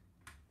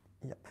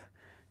 yep,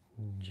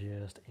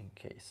 just in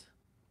case.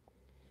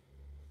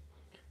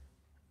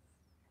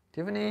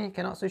 Tiffany,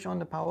 cannot switch on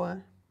the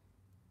power?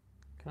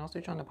 Cannot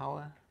switch on the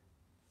power?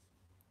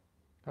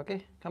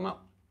 Okay, come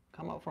out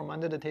from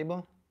under the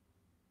table.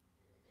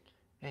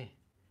 Hey,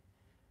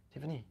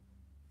 Tiffany,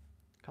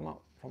 come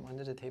out from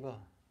under the table.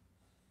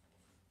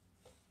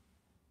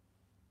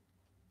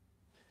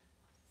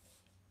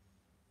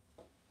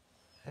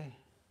 Hey,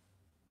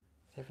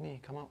 Tiffany,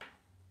 come out.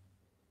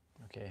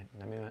 Okay,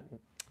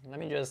 let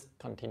me just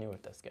continue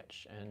with the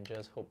sketch and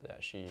just hope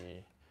that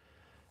she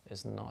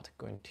is not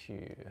going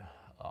to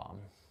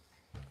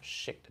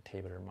shake the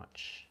table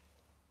much.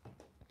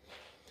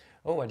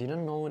 Oh, I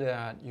didn't know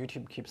that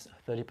YouTube keeps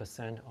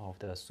 30% of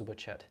the super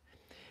chat.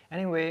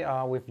 Anyway,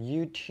 with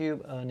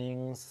YouTube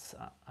earnings,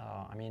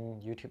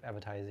 YouTube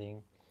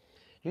advertising,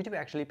 YouTube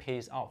actually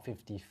pays out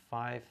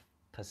 55%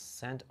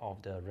 of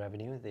the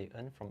revenue they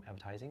earn from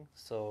advertising.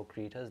 So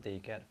creators, they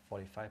get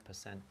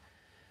 45%.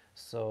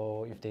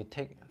 So if they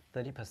take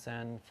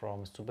 30%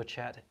 from super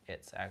chat,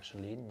 it's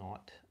actually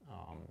not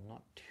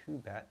too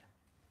bad.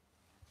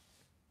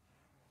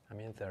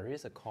 There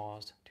is a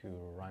cost to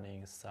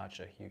running such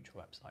a huge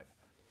website.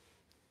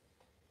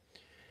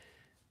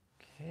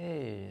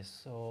 Okay,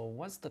 so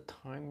what's the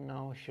time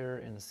now here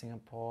in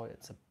Singapore?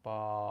 It's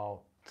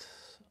about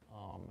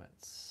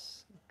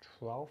it's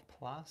 12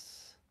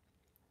 plus.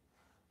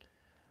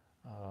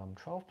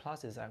 12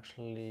 plus is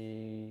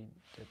actually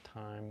the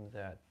time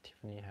that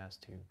Tiffany has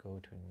to go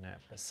to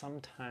nap, but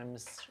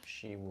sometimes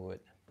she would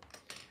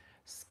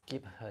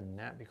skip her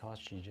nap because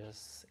she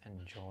just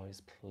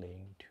enjoys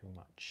playing too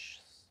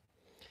much.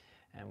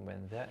 And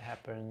when that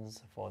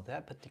happens, for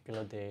that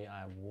particular day,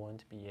 I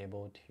won't be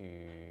able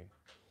to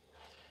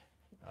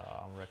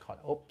record.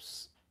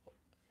 Oops,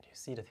 do you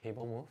see the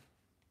table move?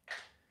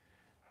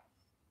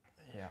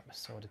 Yeah,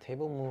 so the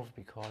table moved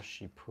because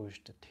she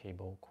pushed the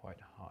table quite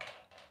hard.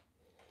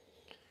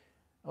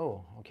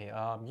 Oh, okay.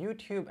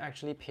 YouTube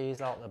actually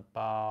pays out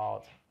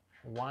about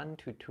 $1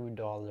 to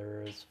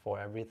 $2 for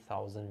every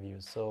 1,000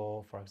 views.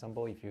 So, for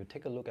example, if you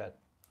take a look at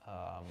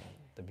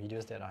the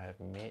videos that I have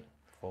made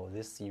for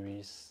this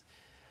series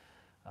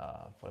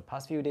for the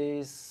past few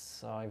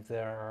days, if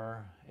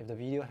the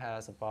video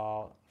has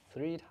about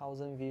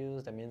 3,000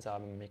 views, that means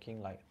I'm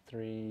making like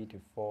 $3 to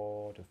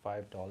 $4 to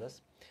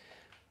 $5.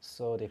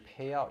 So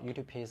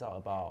YouTube pays out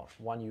about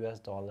 $1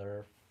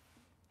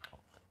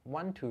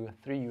 to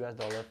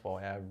 $3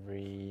 for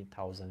every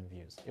 1,000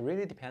 views. It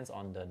really depends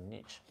on the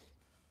niche.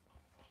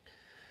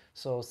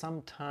 So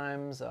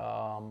sometimes,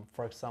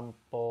 for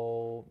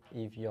example,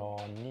 if your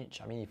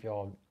niche, if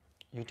your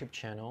YouTube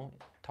channel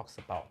talks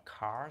about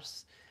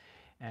cars,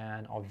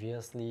 and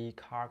obviously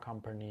car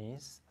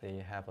companies,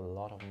 they have a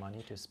lot of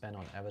money to spend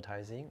on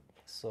advertising.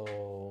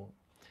 So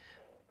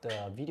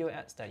the video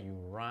ads that you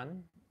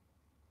run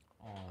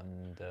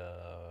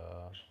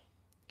the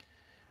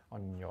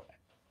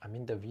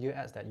video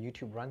ads that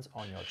YouTube runs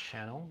on your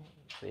channel,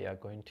 they are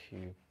going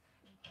to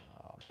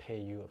pay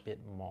you a bit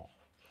more.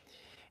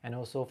 And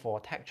also for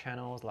tech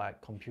channels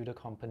like computer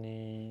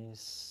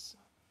companies,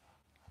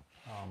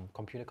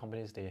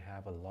 they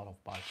have a lot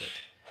of budget,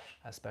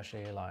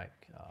 especially like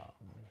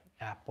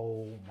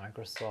Apple,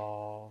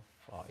 Microsoft,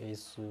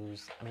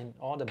 Asus.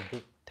 All the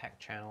big tech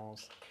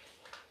channels,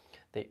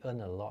 they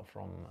earn a lot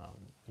from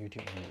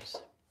YouTube views,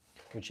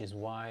 which is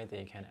why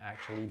they can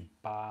actually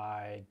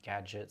buy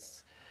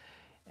gadgets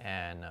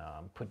and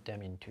put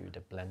them into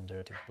the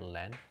blender to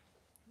blend.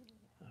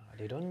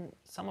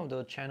 Some of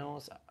the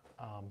channels,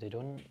 they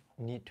don't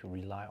need to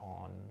rely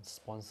on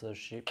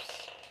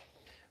sponsorships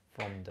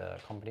from the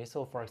company.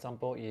 So for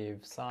example,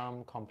 if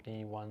some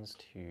company wants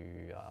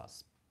to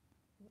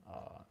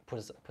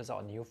puts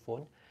out a new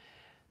phone,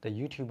 the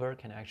YouTuber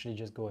can actually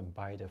just go and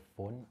buy the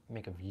phone,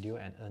 make a video,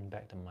 and earn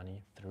back the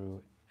money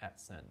through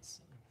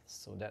AdSense.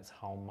 So that's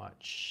how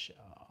much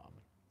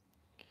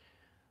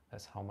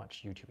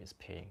YouTube is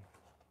paying,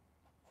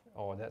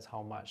 or that's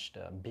how much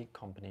the big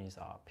companies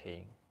are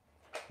paying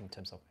in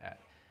terms of ad.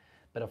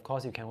 But of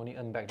course, you can only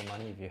earn back the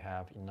money if you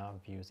have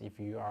enough views. If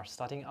you are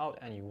starting out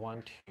and you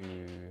want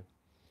to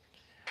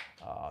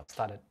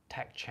start a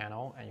tech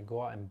channel and you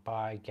go out and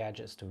buy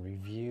gadgets to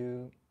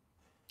review,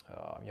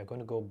 you're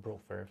going to go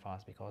broke very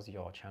fast because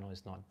your channel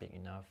is not big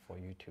enough for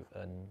you to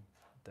earn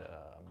the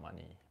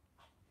money.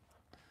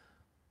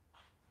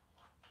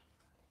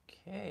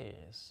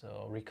 Okay,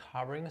 so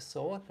recovering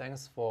soul,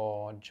 thanks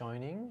for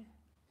joining.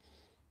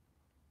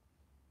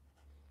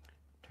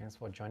 Thanks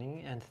for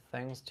joining, and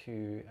thanks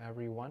to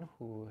everyone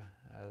who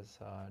has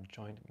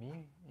joined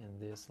me in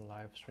this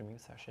live streaming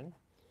session.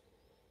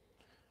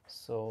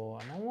 So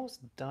I'm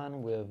almost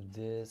done with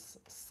this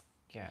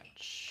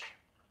sketch,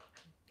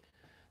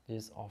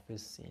 this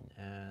office scene,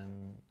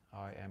 and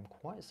I am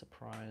quite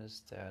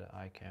surprised that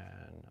I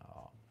can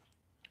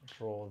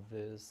draw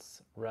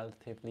this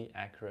relatively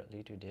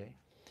accurately today,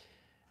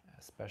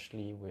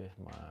 especially with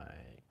my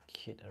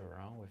kid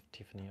around, with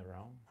Tiffany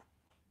around.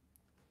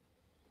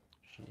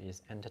 She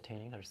is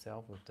entertaining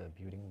herself with the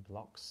building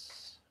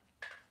blocks.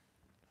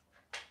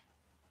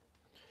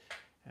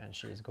 And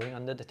she is going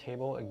under the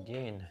table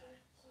again.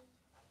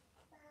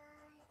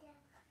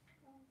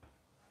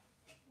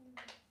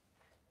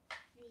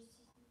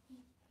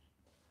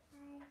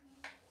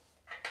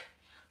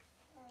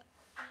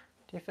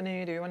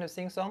 Tiffany, do you want to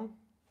sing song?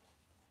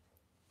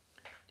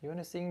 Do you want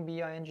to sing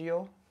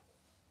B-I-N-G-O?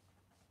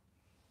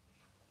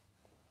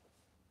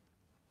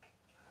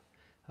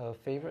 Her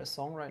favorite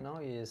song right now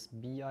is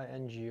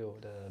B-I-N-G-O,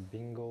 the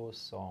bingo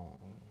song.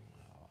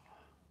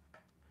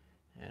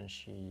 And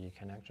she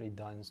can actually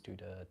dance to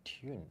the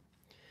tune.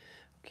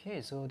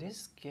 Okay, so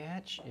this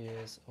sketch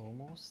is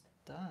almost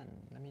done.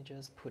 Let me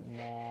just put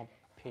more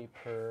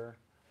paperwork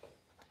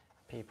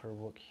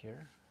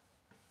here.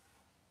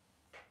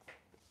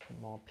 Put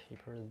more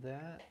paper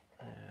there,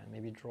 and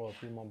maybe draw a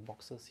few more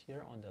boxes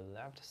here on the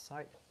left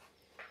side,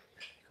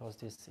 because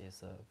this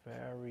is a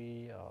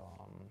very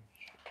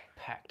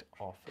packed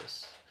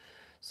office.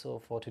 So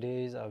for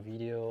today's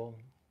video,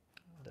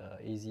 the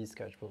Eazy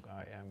sketchbook,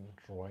 I am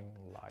drawing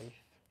live.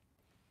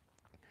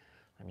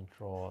 Let me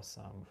draw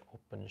some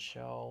open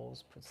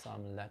shells, put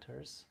some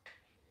letters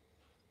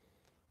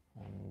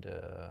on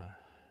the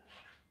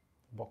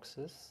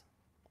boxes.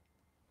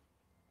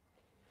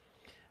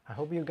 I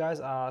hope you guys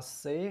are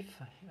safe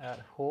at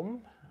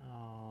home.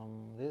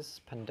 This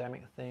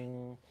pandemic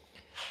thing,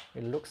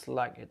 it looks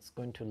like it's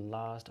going to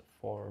last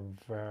for a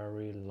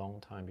very long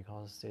time,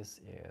 because this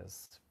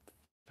is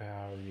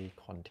very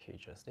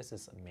contagious. This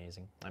is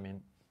amazing. I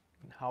mean,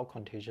 how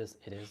contagious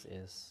it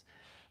is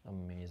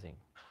amazing.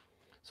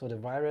 So the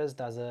virus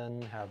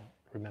doesn't have,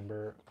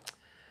 remember,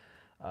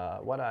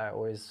 what I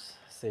always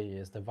say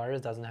is the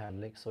virus doesn't have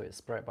legs, so it's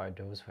spread by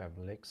those who have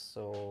legs.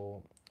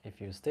 So if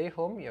you stay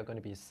home, you're going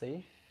to be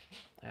safe.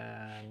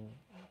 And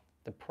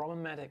the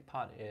problematic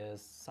part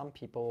is some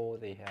people,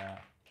 they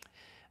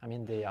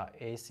are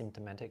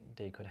asymptomatic.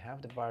 They could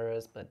have the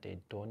virus, but they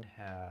don't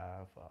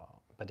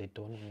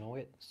know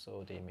it.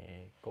 So they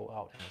may go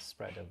out and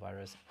spread the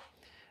virus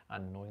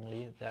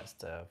unknowingly. That's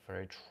the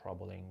very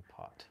troubling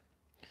part.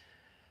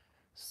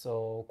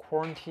 So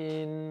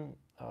quarantine,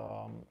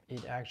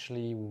 it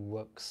actually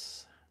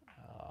works.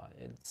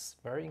 It's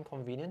very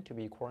inconvenient to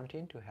be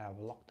quarantined, to have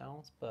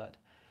lockdowns, but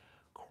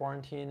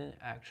quarantine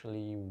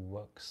actually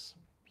works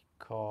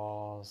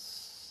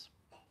because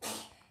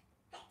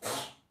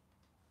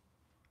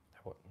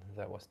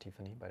that was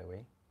Tiffany, by the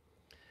way.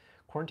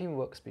 Quarantine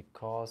works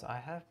because I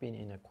have been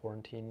in a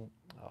quarantine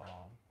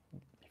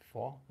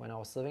before when I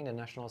was serving the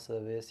national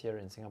service here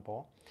in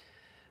Singapore.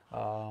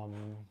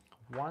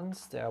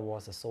 Once there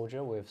was a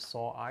soldier with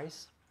sore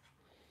eyes,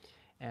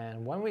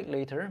 and 1 week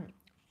later,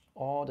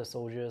 all the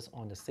soldiers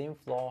on the same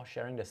floor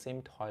sharing the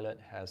same toilet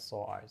has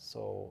sore eyes,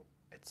 so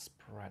it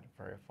spread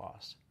very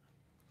fast.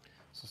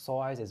 So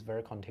sore eyes is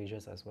very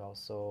contagious as well.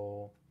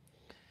 So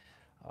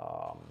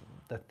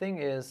the thing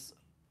is,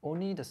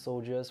 only the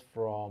soldiers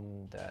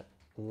from that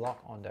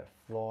block on that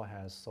floor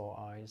has sore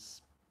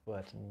eyes,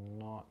 but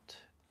not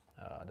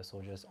the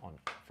soldiers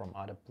from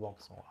other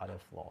blocks or other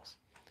floors.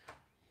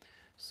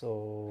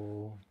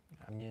 So,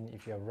 I mean,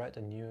 if you have read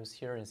the news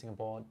here in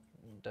Singapore,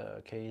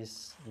 the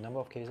number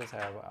of cases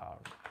have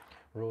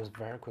rose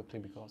very quickly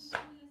because...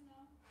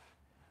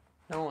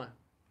 No,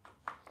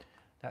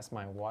 that's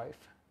my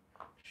wife.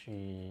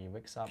 She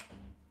wakes up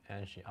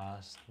and she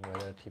asks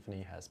whether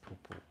Tiffany has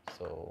poo-poo.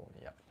 So,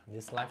 yeah,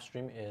 this live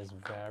stream is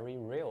very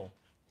real.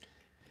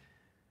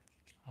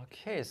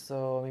 Okay,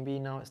 so maybe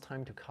now it's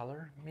time to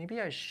color.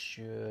 Maybe I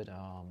should,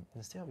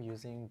 instead of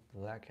using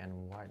black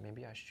and white,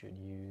 maybe I should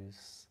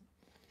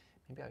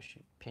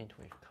paint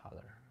with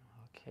color.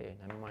 Okay,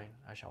 never mind,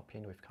 I shall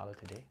paint with color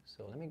today.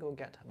 So let me go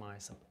get my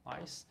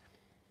supplies.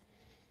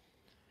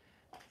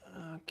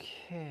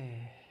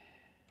 Okay.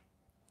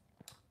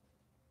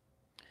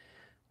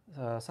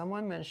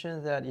 Someone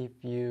mentioned that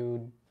if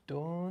you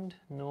don't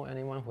know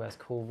anyone who has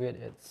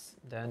COVID,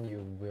 then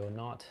you will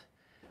not,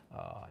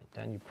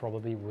 then you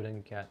probably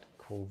wouldn't get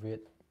COVID.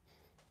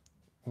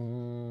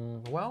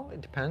 Well,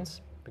 it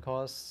depends,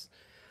 because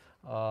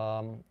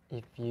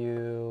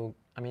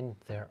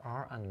there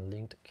are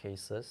unlinked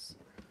cases.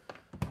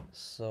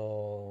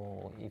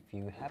 So if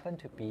you happen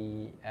to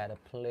be at a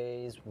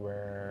place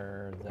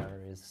where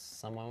there is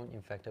someone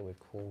infected with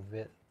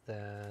COVID,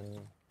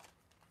 then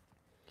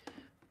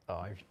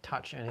if you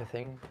touch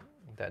anything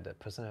that the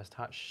person has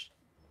touched,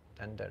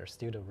 then there's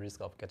still the risk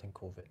of getting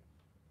COVID.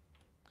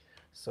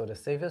 So the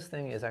safest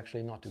thing is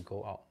actually not to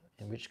go out,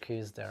 in which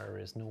case there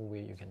is no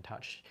way you can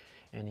touch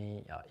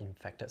any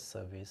infected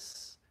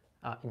surfaces,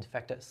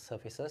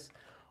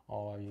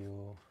 or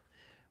you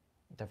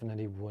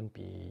definitely won't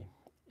be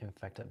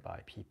infected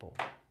by people.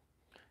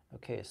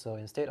 Okay, so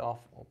instead of,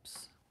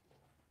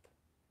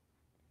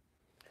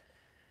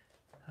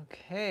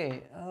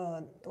 okay,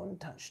 don't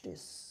touch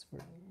this.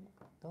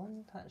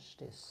 Don't touch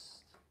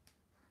this.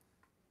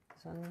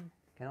 This one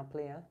cannot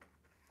play, huh?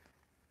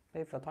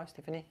 Play with your toys,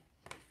 Tiffany.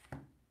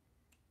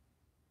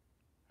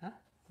 Huh?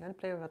 You want to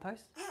play with your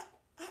toys?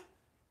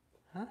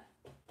 Huh?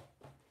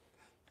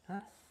 Huh?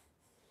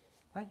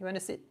 Why? You want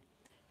to sit?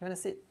 You want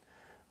to sit?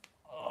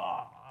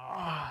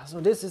 So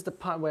this is the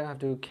part where I have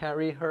to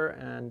carry her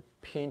and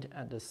paint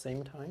at the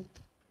same time.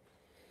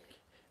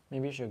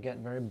 Maybe she'll get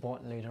very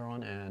bored later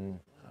on and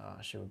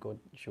she'll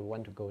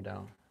want to go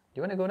down. Do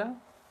you want to go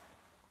down?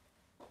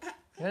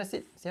 You want to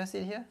sit? You want to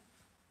sit here?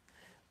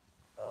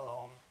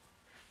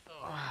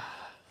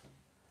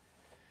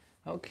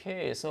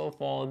 Okay, so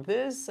for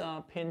this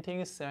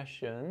painting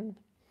session,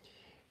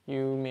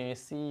 you may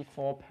see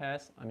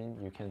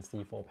you can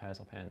see 4 pairs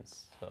of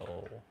hands.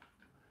 So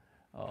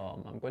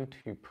I'm going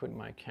to put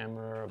my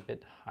camera a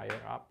bit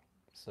higher up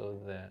so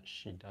that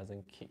she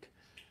doesn't kick,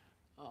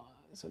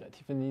 so that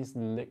Tiffany's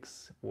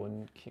legs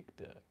won't kick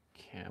the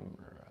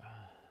camera.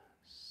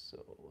 So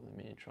let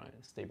me try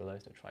and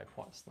stabilize the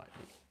tripod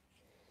slightly.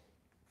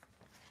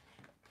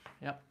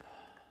 Yep.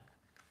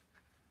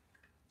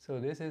 So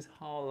this is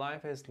how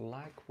life is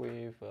like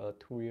with a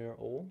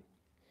 2-year-old.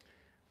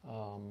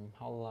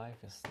 How life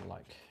is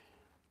like.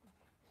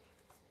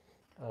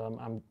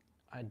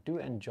 I do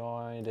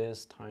enjoy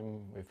this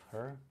time with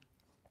her,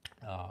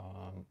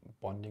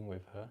 bonding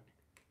with her.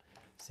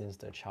 Since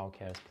the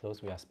childcare is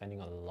closed, we are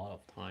spending a lot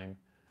of time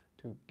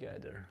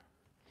together.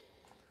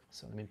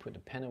 So let me put the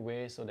pen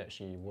away so that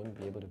she won't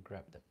be able to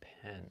grab the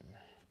pen.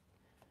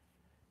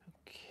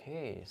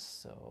 Okay,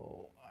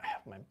 so I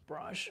have my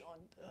brush on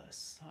the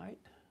side,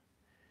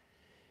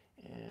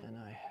 and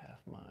I have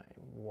my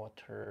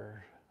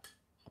water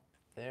up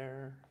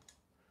there.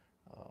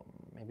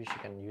 maybe she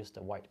can use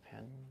the white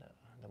pen.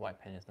 The white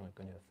pen is not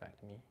going to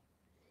affect me.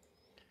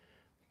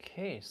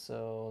 Okay,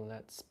 so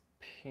let's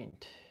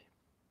paint.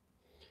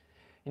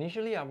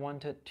 Initially, I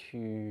wanted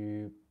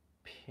to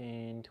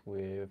paint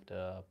with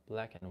the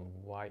black and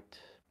white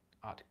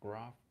art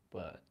graph,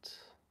 but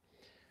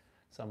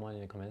someone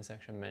in the comment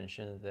section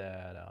mentioned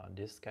that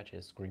this sketch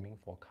is screaming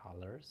for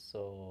colors,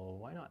 so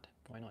why not?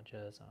 Why not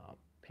just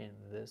paint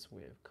this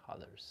with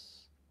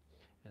colors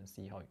and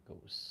see how it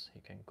goes?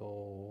 It can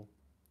go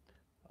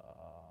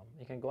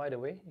either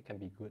way. It can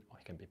be good or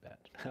it can be bad.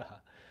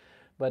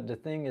 But the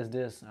thing is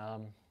this,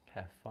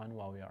 have fun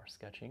while we are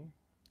sketching.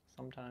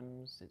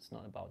 Sometimes it's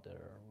not about the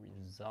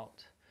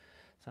result.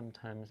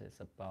 Sometimes it's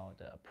about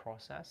the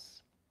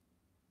process.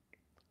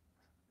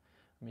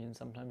 I mean,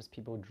 sometimes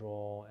people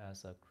draw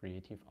as a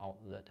creative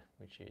outlet,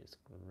 which is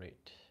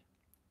great.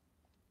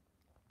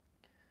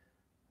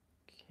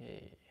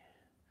 Okay.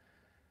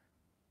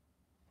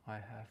 I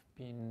have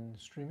been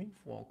streaming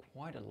for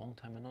quite a long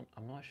time and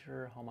I'm not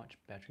sure how much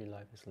battery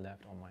life is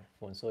left on my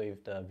phone. So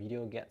if the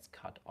video gets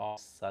cut off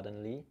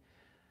suddenly,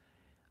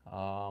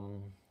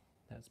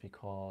 that's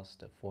because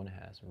the phone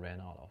has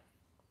ran out of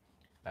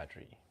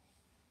battery.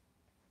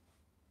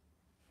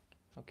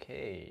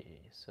 Okay,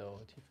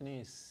 so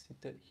Tiffany is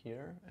seated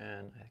here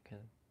and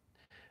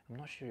I'm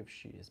not sure if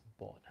she is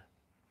bored.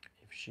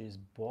 If she is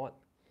bored,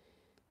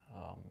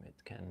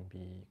 it can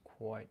be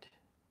quite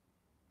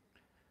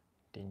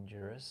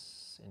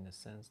dangerous in the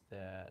sense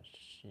that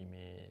she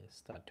may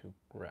start to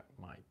grab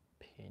my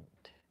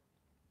paint.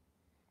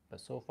 But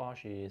so far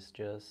she is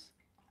just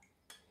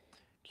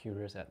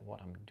curious at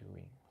what I'm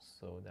doing,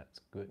 so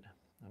that's good.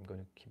 I'm going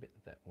to keep it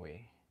that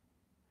way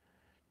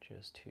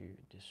just to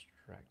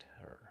distract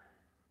her.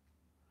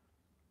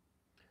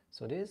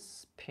 So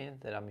this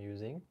paint that I'm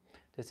using,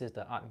 this is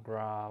the Art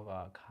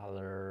Graph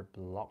color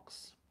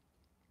blocks.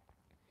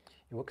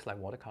 It works like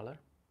watercolor.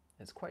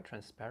 It's quite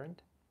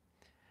transparent.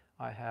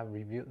 I have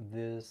reviewed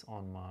this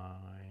on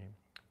my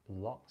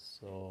blog,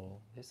 so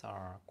these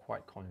are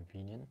quite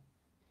convenient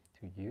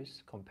to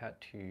use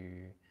compared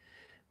to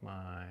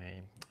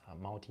my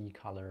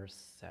multi-color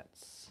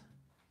sets.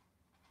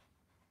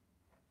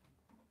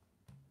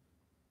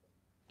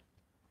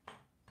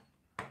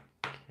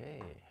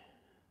 Okay.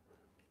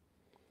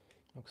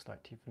 Looks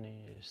like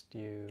Tiffany is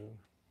still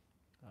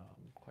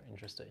quite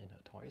interested in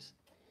her toys.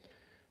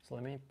 So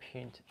let me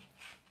paint.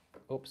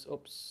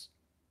 Oops.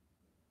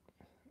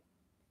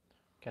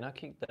 Cannot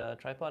kick the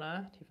tripod,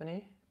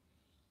 Tiffany?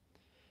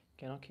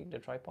 Cannot kick the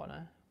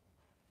tripod,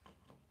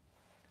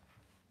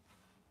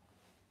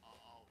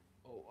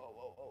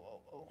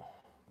 Oh.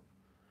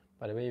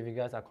 By the way, if you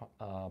guys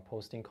are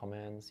posting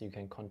comments, you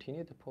can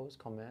continue to post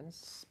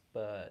comments,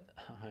 but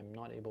I'm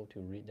not able to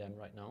read them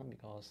right now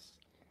because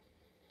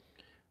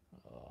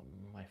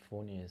my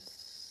phone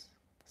is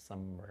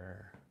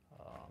somewhere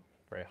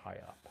very high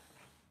up.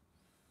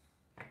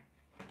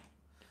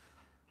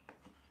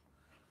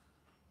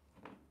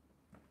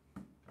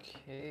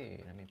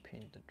 Okay, let me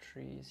paint the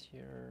trees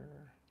here.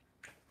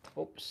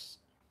 Oops.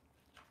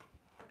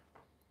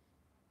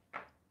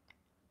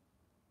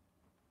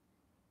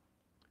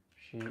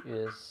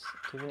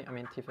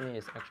 Tiffany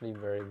is actually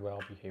very well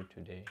behaved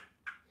today.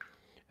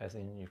 As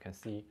in, you can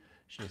see,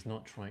 she's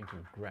not trying to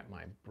grab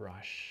my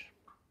brush,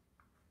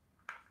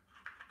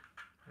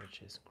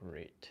 which is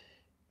great.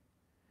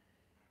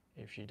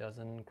 If she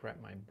doesn't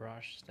grab my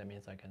brush, that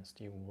means I can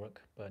still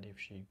work. But if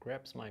she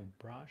grabs my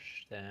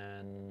brush,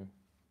 then,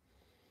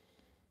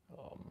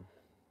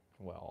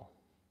 well,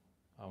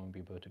 I won't be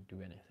able to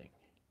do anything.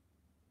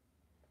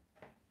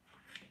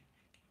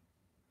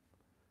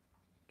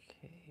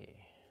 Okay,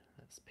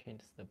 let's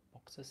paint the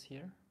boxes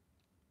here.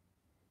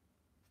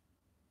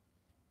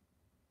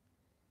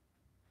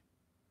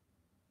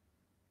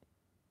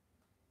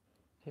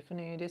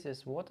 Tiffany, this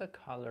is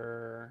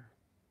watercolor.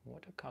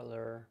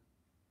 Watercolor.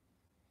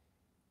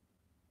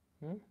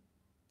 Do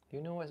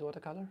you know what is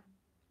watercolor?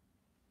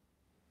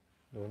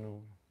 Don't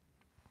know.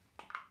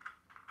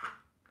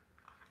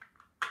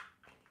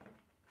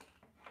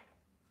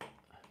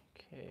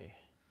 Okay.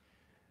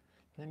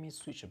 Let me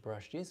switch a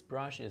brush. This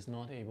brush is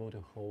not able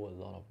to hold a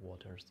lot of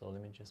water, so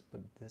let me just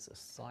put this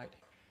aside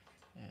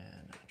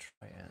and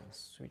try and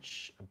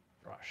switch a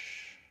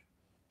brush.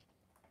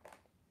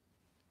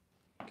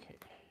 Okay,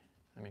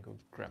 let me go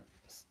grab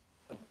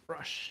a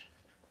brush.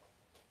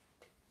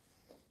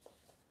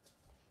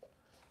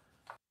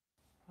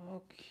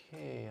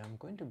 Okay, I'm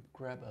going to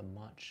grab a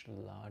much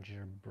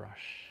larger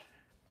brush.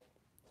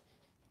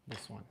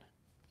 This one.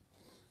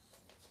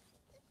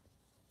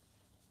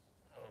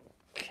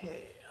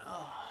 Okay.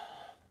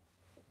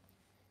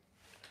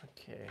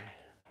 Okay.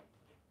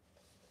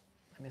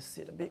 Let me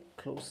sit a bit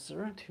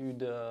closer to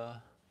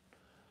the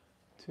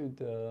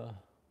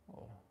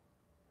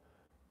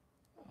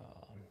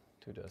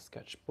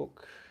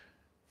sketchbook,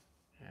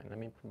 and let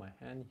me put my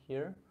hand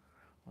here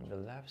on the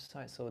left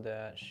side so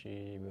that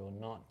she will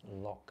not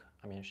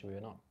she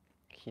will not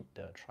hit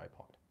the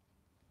tripod.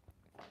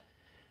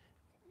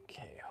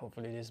 Okay,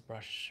 hopefully this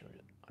brush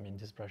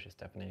is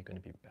definitely going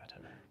to be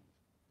better.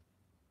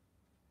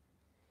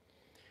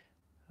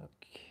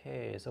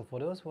 Okay, so for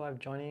those who are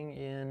joining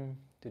in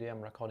today,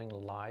 I'm recording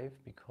live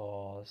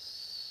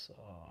because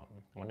I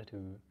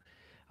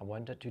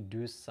wanted to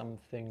do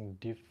something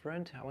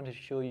different. I want to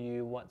show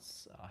you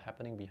what's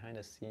happening behind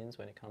the scenes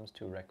when it comes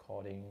to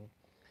recording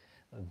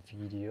a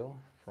video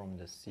from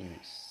the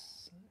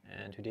series.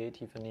 And today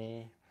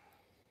Tiffany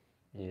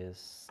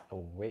is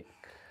awake,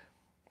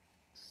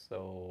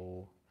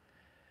 so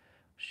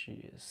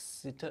she is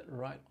seated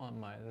right on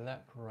my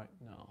lap right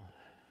now.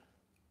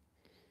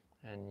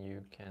 And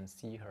you can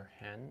see her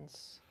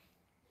hands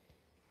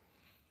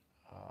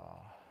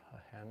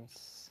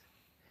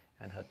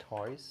and her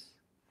toys.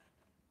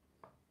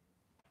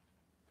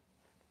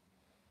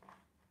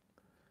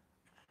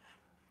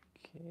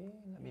 Okay,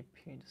 let me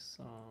paint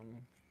some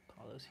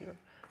colors here.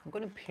 I'm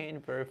going to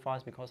paint very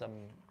fast because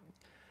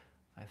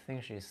I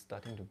think she's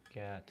starting to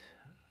get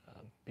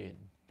a bit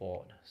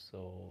bored.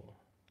 So,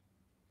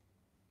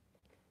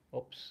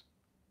 oops,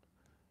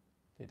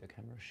 did the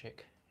camera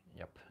shake?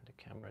 Yep, the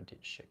camera did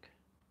shake.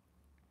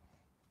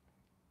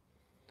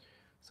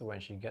 So when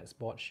she gets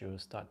bored, she'll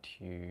start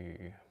to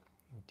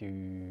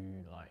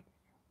do like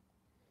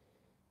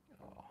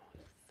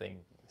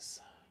things.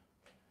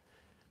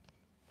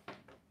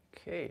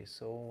 Okay,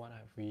 so what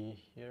have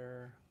we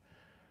here?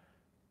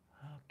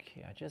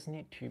 Okay, I just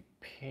need to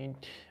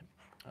paint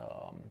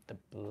the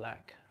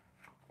black.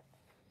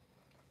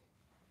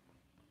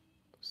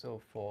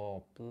 So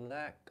for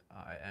black,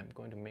 I am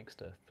going to mix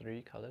the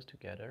three colors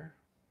together.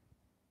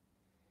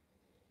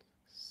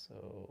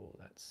 So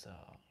that's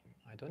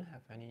I don't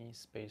have any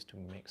space to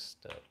mix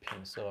the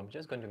paint, so I'm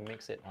just going to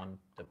mix it on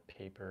the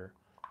paper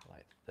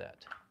like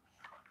that.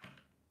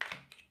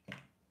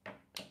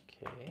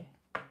 Okay.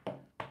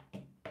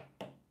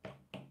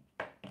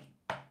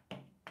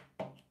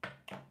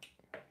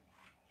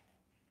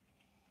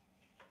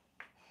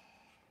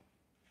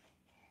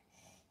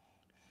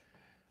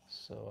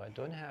 So I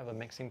don't have a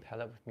mixing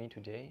palette with me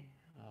today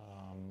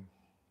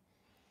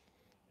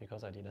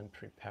because I didn't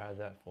prepare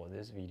that for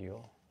this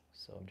video.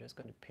 So I'm just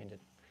going to paint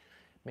it,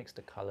 mix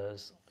the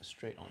colors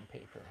straight on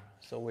paper.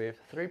 So with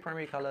three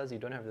primary colors, you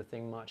don't have to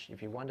think much.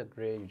 If you want a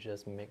gray, you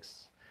just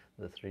mix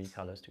the three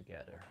colors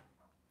together.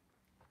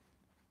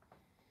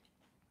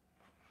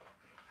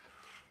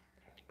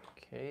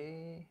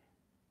 Okay.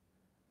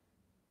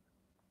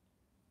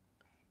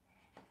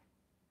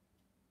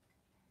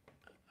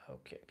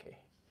 Okay.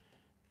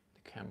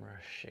 The camera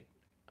shake.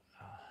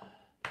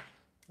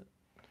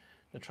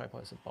 The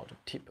tripod is about to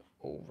tip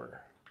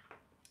over.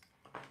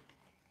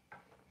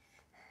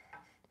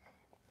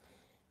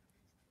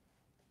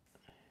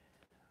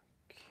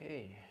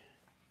 Okay.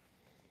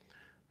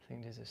 I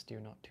think this is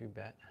still not too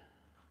bad.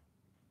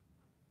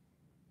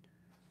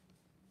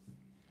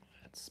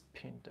 Let's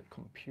paint the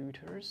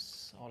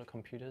computers. All the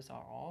computers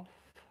are off.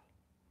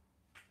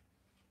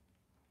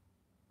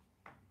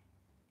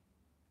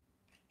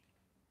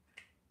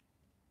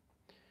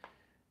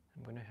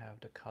 I'm going to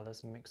have the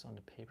colors mixed on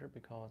the paper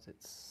because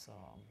it's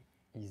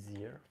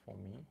easier for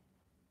me,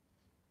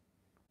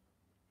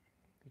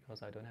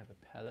 because I don't have a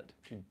palette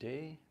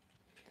today.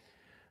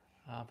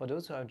 For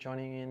those who are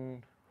joining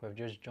in, who have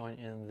just joined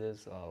in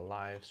this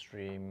live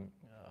stream,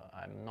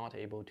 I'm not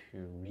able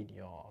to read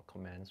your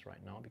comments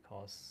right now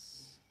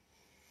because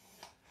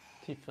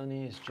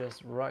Tiffany is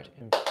just right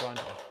in front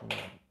of me.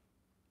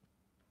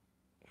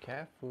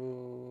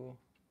 Careful,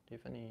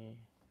 Tiffany.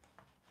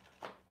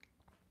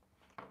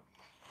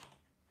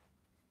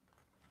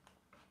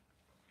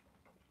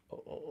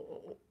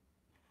 Oh.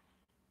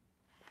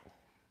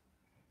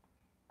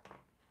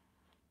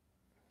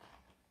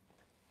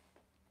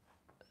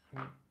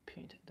 Let me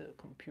paint the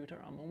computer.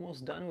 I'm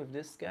almost done with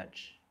this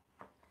sketch.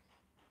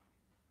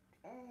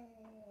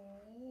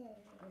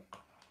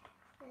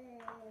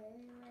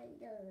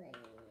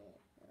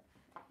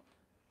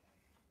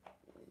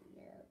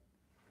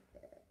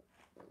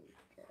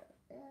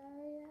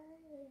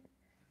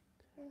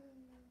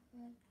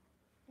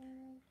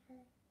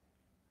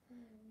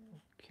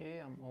 Okay,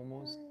 I'm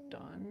almost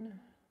done.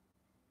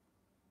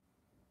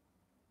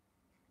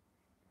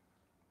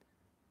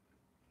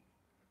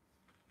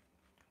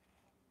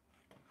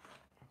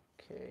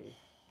 Okay.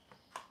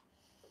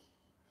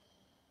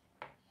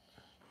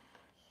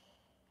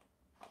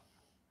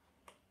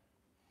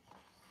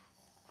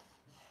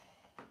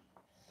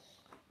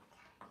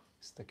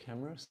 Is the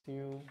camera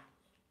still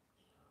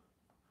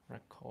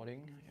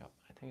recording? Yep,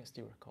 I think it's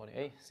still recording.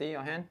 Hey, see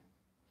your hand?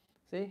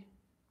 See?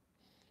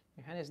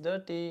 Your hand is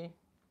dirty.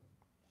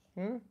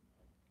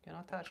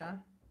 Cannot touch, huh?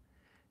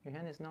 Your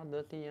hand is not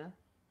dirty, huh?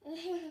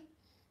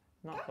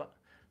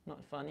 Not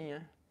funny, huh?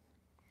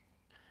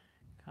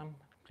 Come,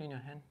 clean your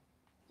hand.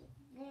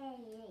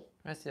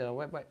 Where's your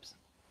wet wipes?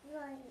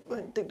 Go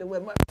and take the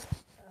wet wipes.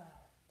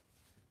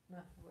 Nah,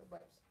 wet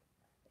wipes.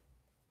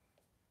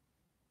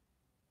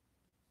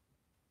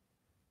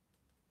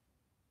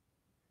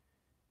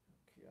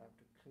 Okay, I have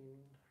to clean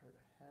her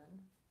hand.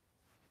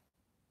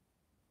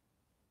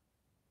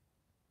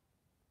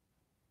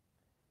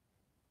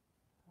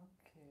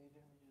 Okay,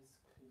 let me just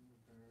clean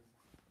her.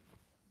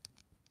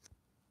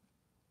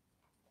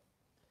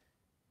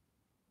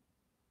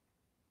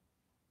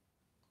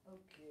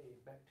 Okay,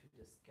 back to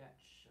the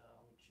sketch,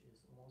 which is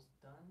almost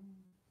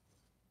done.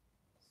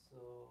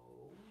 So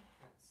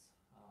that's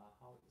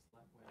how it's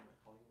like when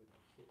recording with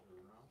a kid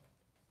around.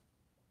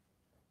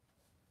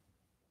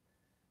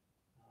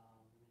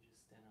 Let me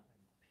just stand up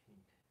and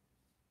paint.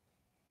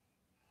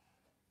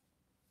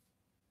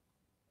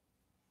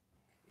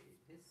 Okay,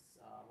 this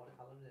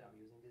watercolor that I'm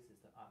using, this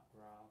is the art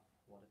graph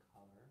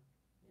watercolor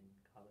in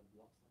color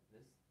blocks like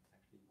this. It's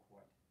actually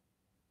quite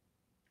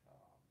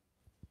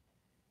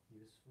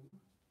useful,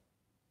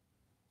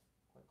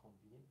 quite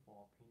convenient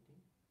for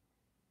painting.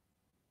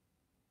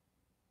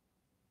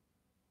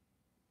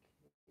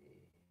 Okay,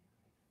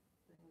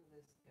 I think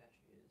this sketch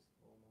is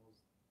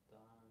almost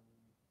done.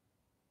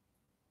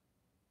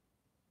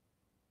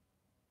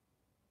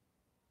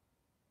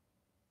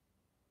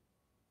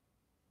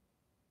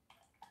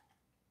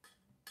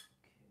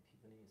 Okay,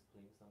 Tiffany is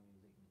playing some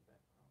music in the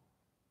background.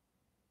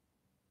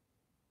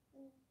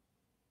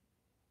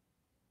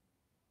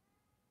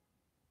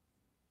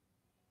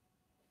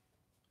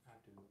 I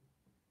have to.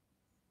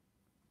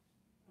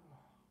 Oh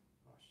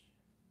gosh,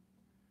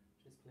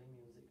 she's playing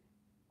music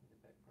in the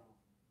background.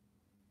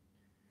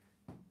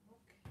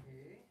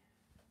 Okay.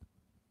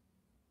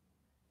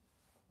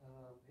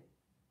 Wait,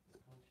 you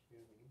can't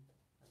hear me.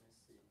 Let me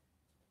see.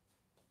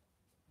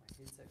 My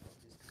headset got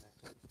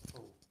disconnected.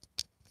 Oh.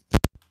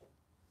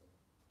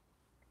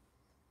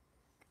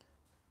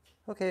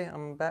 Okay,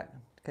 I'm back.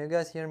 Can you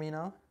guys hear me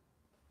now?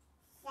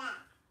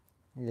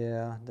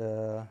 Yeah,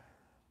 the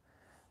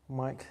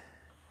mic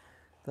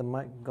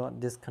got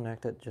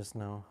disconnected just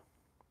now.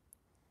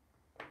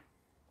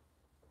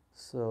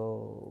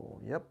 So,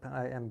 yep,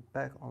 I am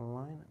back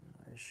online.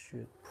 I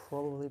should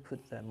probably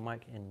put that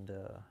mic in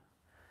the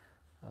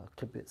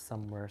clip it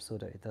somewhere so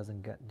that it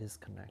doesn't get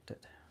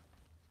disconnected.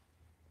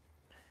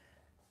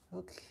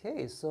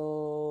 Okay,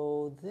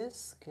 so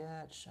this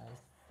sketch, I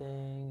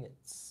think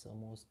it's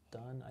almost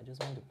done. I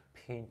just want to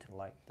paint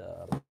like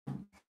the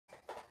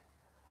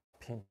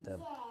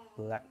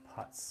black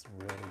parts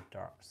really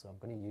dark, so I'm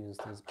going to use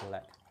this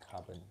black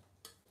carbon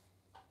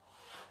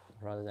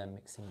rather than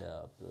mixing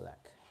the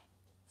black.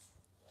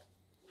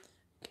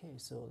 Okay,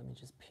 so let me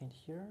just paint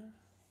here.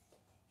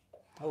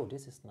 Oh,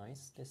 this is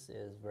nice. This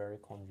is very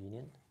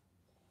convenient,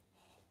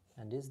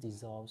 and this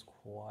dissolves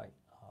quite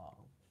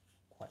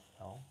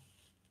well.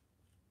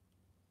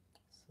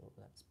 So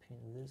let's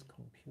paint this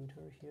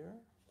computer here.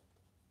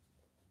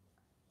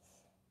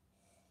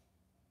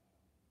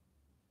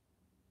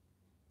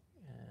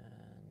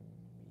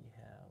 And we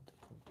have the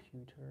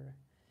computer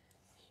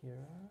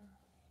here.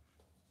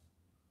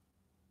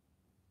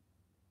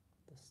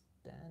 The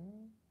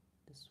stand,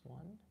 this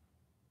one.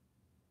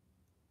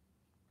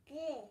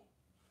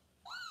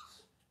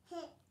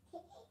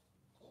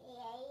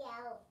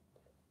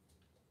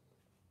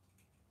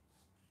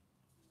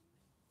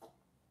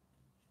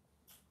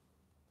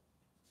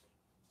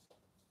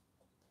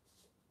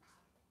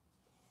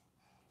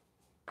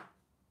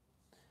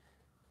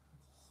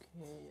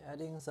 Okay,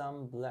 adding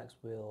some blacks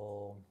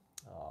will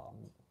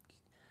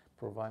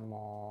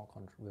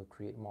will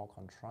create more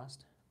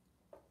contrast.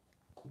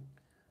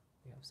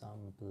 We have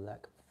some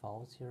black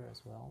files here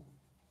as well.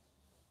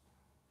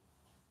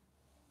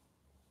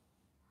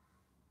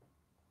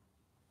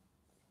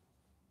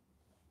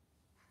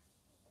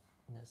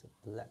 And there's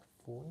a black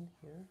phone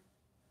here.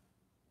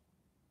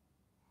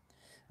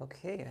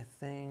 Okay, I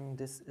think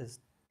this is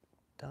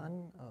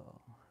done.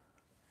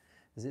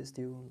 Is it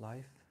still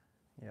live?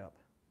 Yep.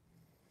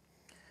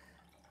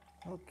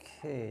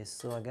 Okay,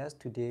 so I guess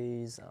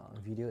today's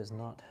video is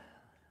not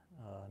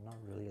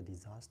really a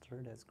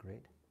disaster. That's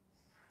great.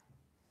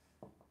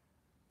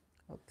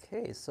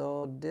 Okay,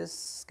 so this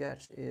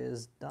sketch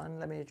is done.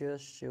 Let me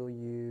just show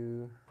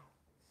you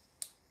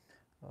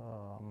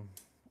a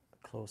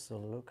closer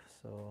look.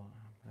 So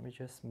let me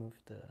just move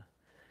the.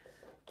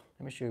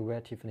 Let me show you where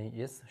Tiffany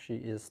is. She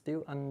is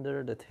still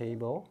under the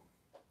table.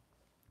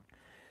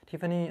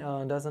 Tiffany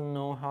doesn't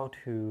know how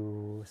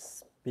to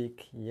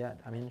speak yet.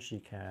 I mean, she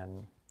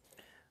can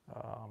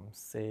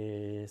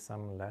say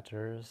some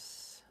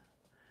letters.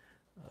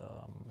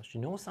 She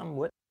knows some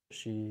words.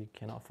 She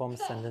cannot form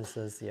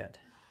sentences yet.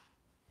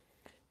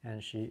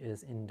 And she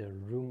is in the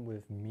room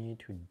with me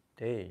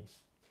today.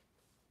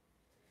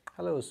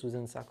 Hello,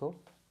 Susan Sacco.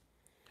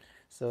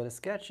 So the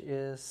sketch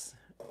is,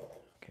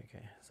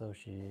 okay, so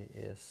she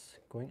is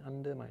going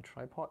under my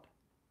tripod.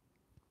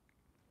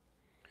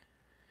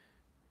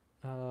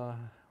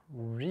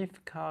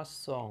 Rivka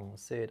Song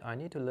said, I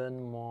need to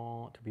learn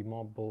more to be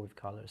more bold with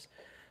colors.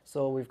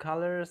 So with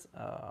colors,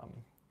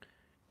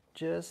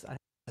 just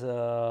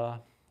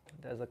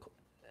there's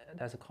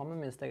a common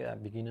mistake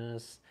that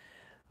beginners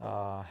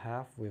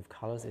have with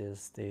colors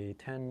is they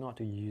tend not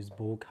to use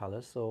bold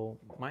colors. So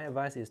my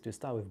advice is to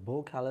start with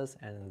bold colors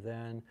and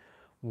then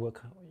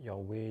work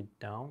your way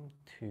down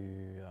to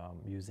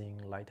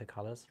using lighter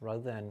colors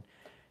rather than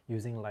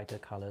using lighter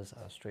colors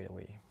straight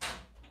away.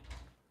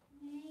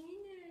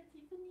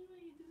 Tiffany, what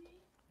are you doing?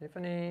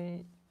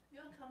 Tiffany. You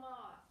want to come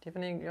out?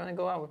 Tiffany, you want to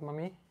go out with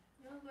mommy?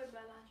 You want to go and buy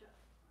lunch?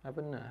 I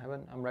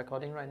haven't. I'm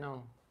recording right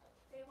now.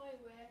 Hey, what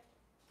you wear?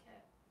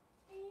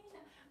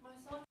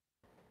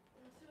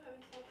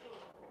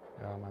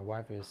 My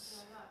wife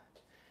is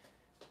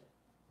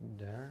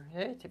there.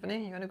 Hey,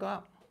 Tiffany, you want to go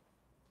out?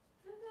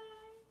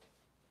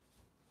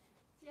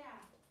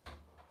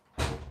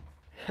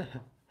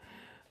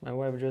 My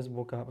wife just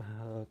woke up.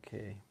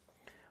 Okay.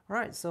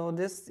 Alright, so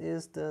this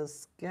is the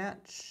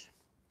sketch.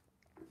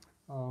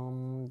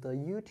 The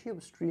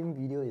YouTube stream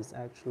video is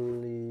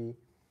actually,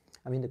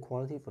 the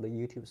quality for the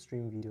YouTube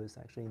stream video is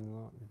actually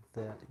not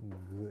that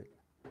good.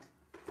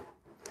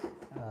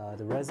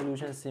 The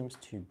resolution seems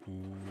to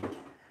be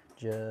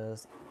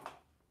just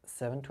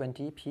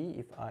 720p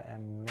if I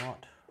am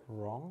not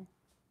wrong.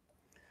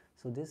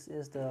 So this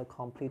is the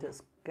completed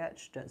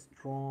sketch that's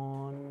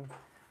drawn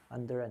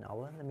under an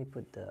hour. Let me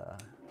put the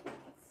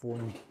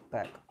phone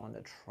back on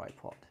the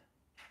tripod.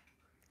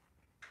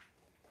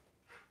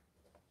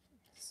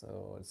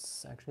 So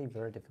it's actually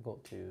very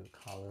difficult to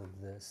color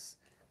this.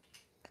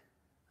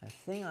 I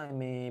think I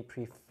may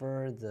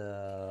prefer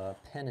the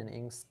pen and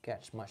ink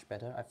sketch much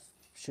better. I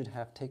should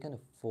have taken a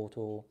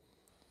photo.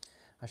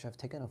 I should have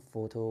taken a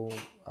photo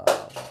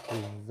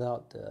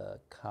without the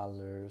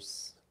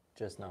colors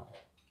just now,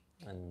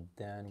 and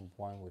then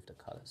one with the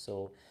colors.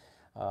 So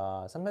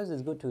sometimes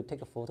it's good to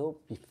take a photo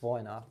before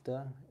and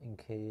after in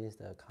case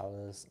the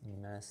colors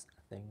mess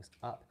things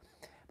up.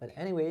 But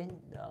anyway,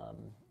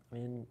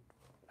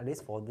 at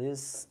least for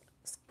this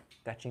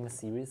sketching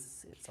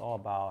series, it's all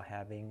about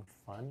having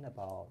fun,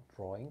 about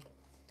drawing.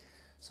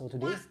 So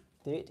today's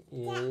date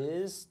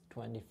is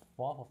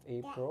 24th of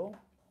April.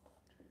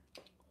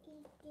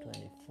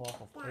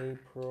 24th of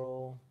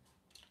April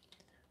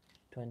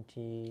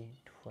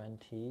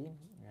 2020,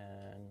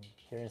 and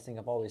here in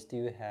Singapore we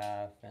still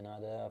have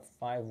another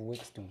 5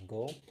 weeks to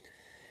go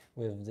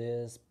with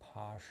this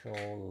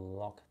partial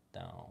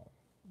lockdown.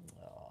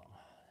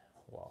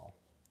 Wow,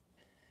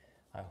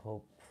 I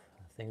hope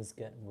things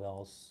get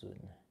well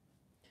soon.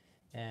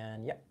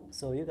 And yeah,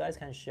 so you guys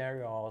can share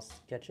your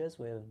sketches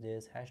with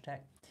this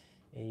hashtag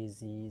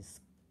azsketchbook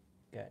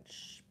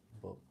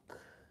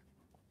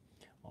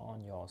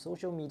on your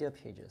social media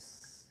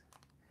pages.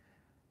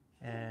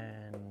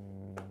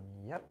 And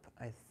yep,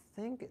 I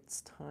think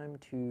it's time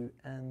to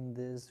end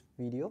this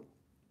video.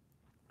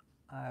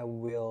 I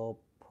will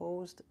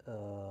post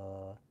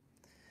a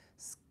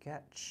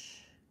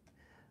sketch.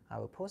 I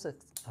will post a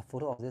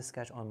photo of this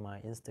sketch on my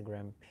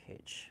Instagram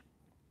page.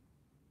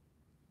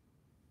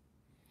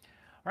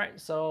 Alright,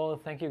 so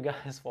thank you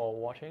guys for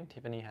watching.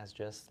 Tiffany has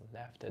just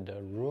left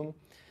the room.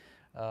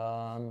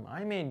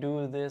 I may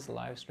do this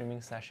live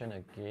streaming session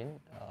again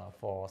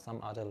for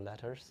some other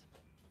letters.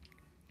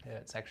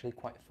 It's actually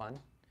quite fun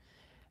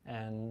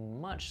and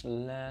much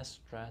less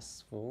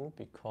stressful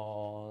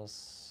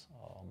because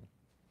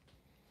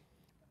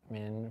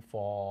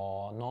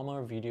for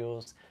normal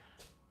videos,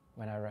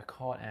 when I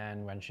record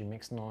and when she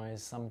makes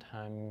noise,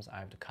 sometimes I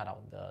have to cut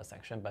out the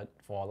section, but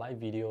for live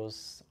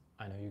videos,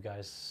 I know you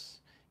guys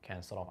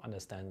can sort of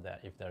understand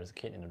that if there's a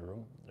kid in the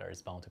room, there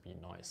is bound to be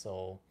noise.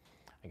 So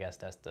I guess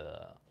that's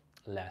the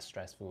less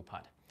stressful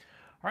part.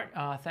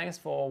 Alright, thanks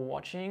for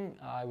watching.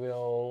 I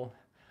will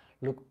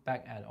look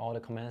back at all the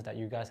comments that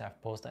you guys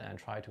have posted and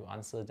try to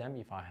answer them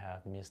if I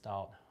have missed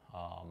out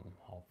of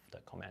the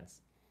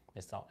comments,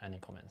 missed out any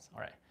comments.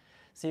 Alright,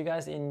 see you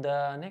guys in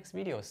the next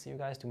video. See you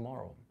guys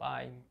tomorrow.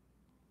 Bye.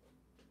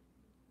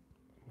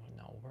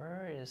 Now,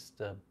 where is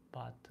the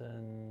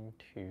button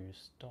to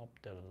stop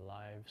the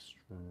live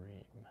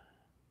stream?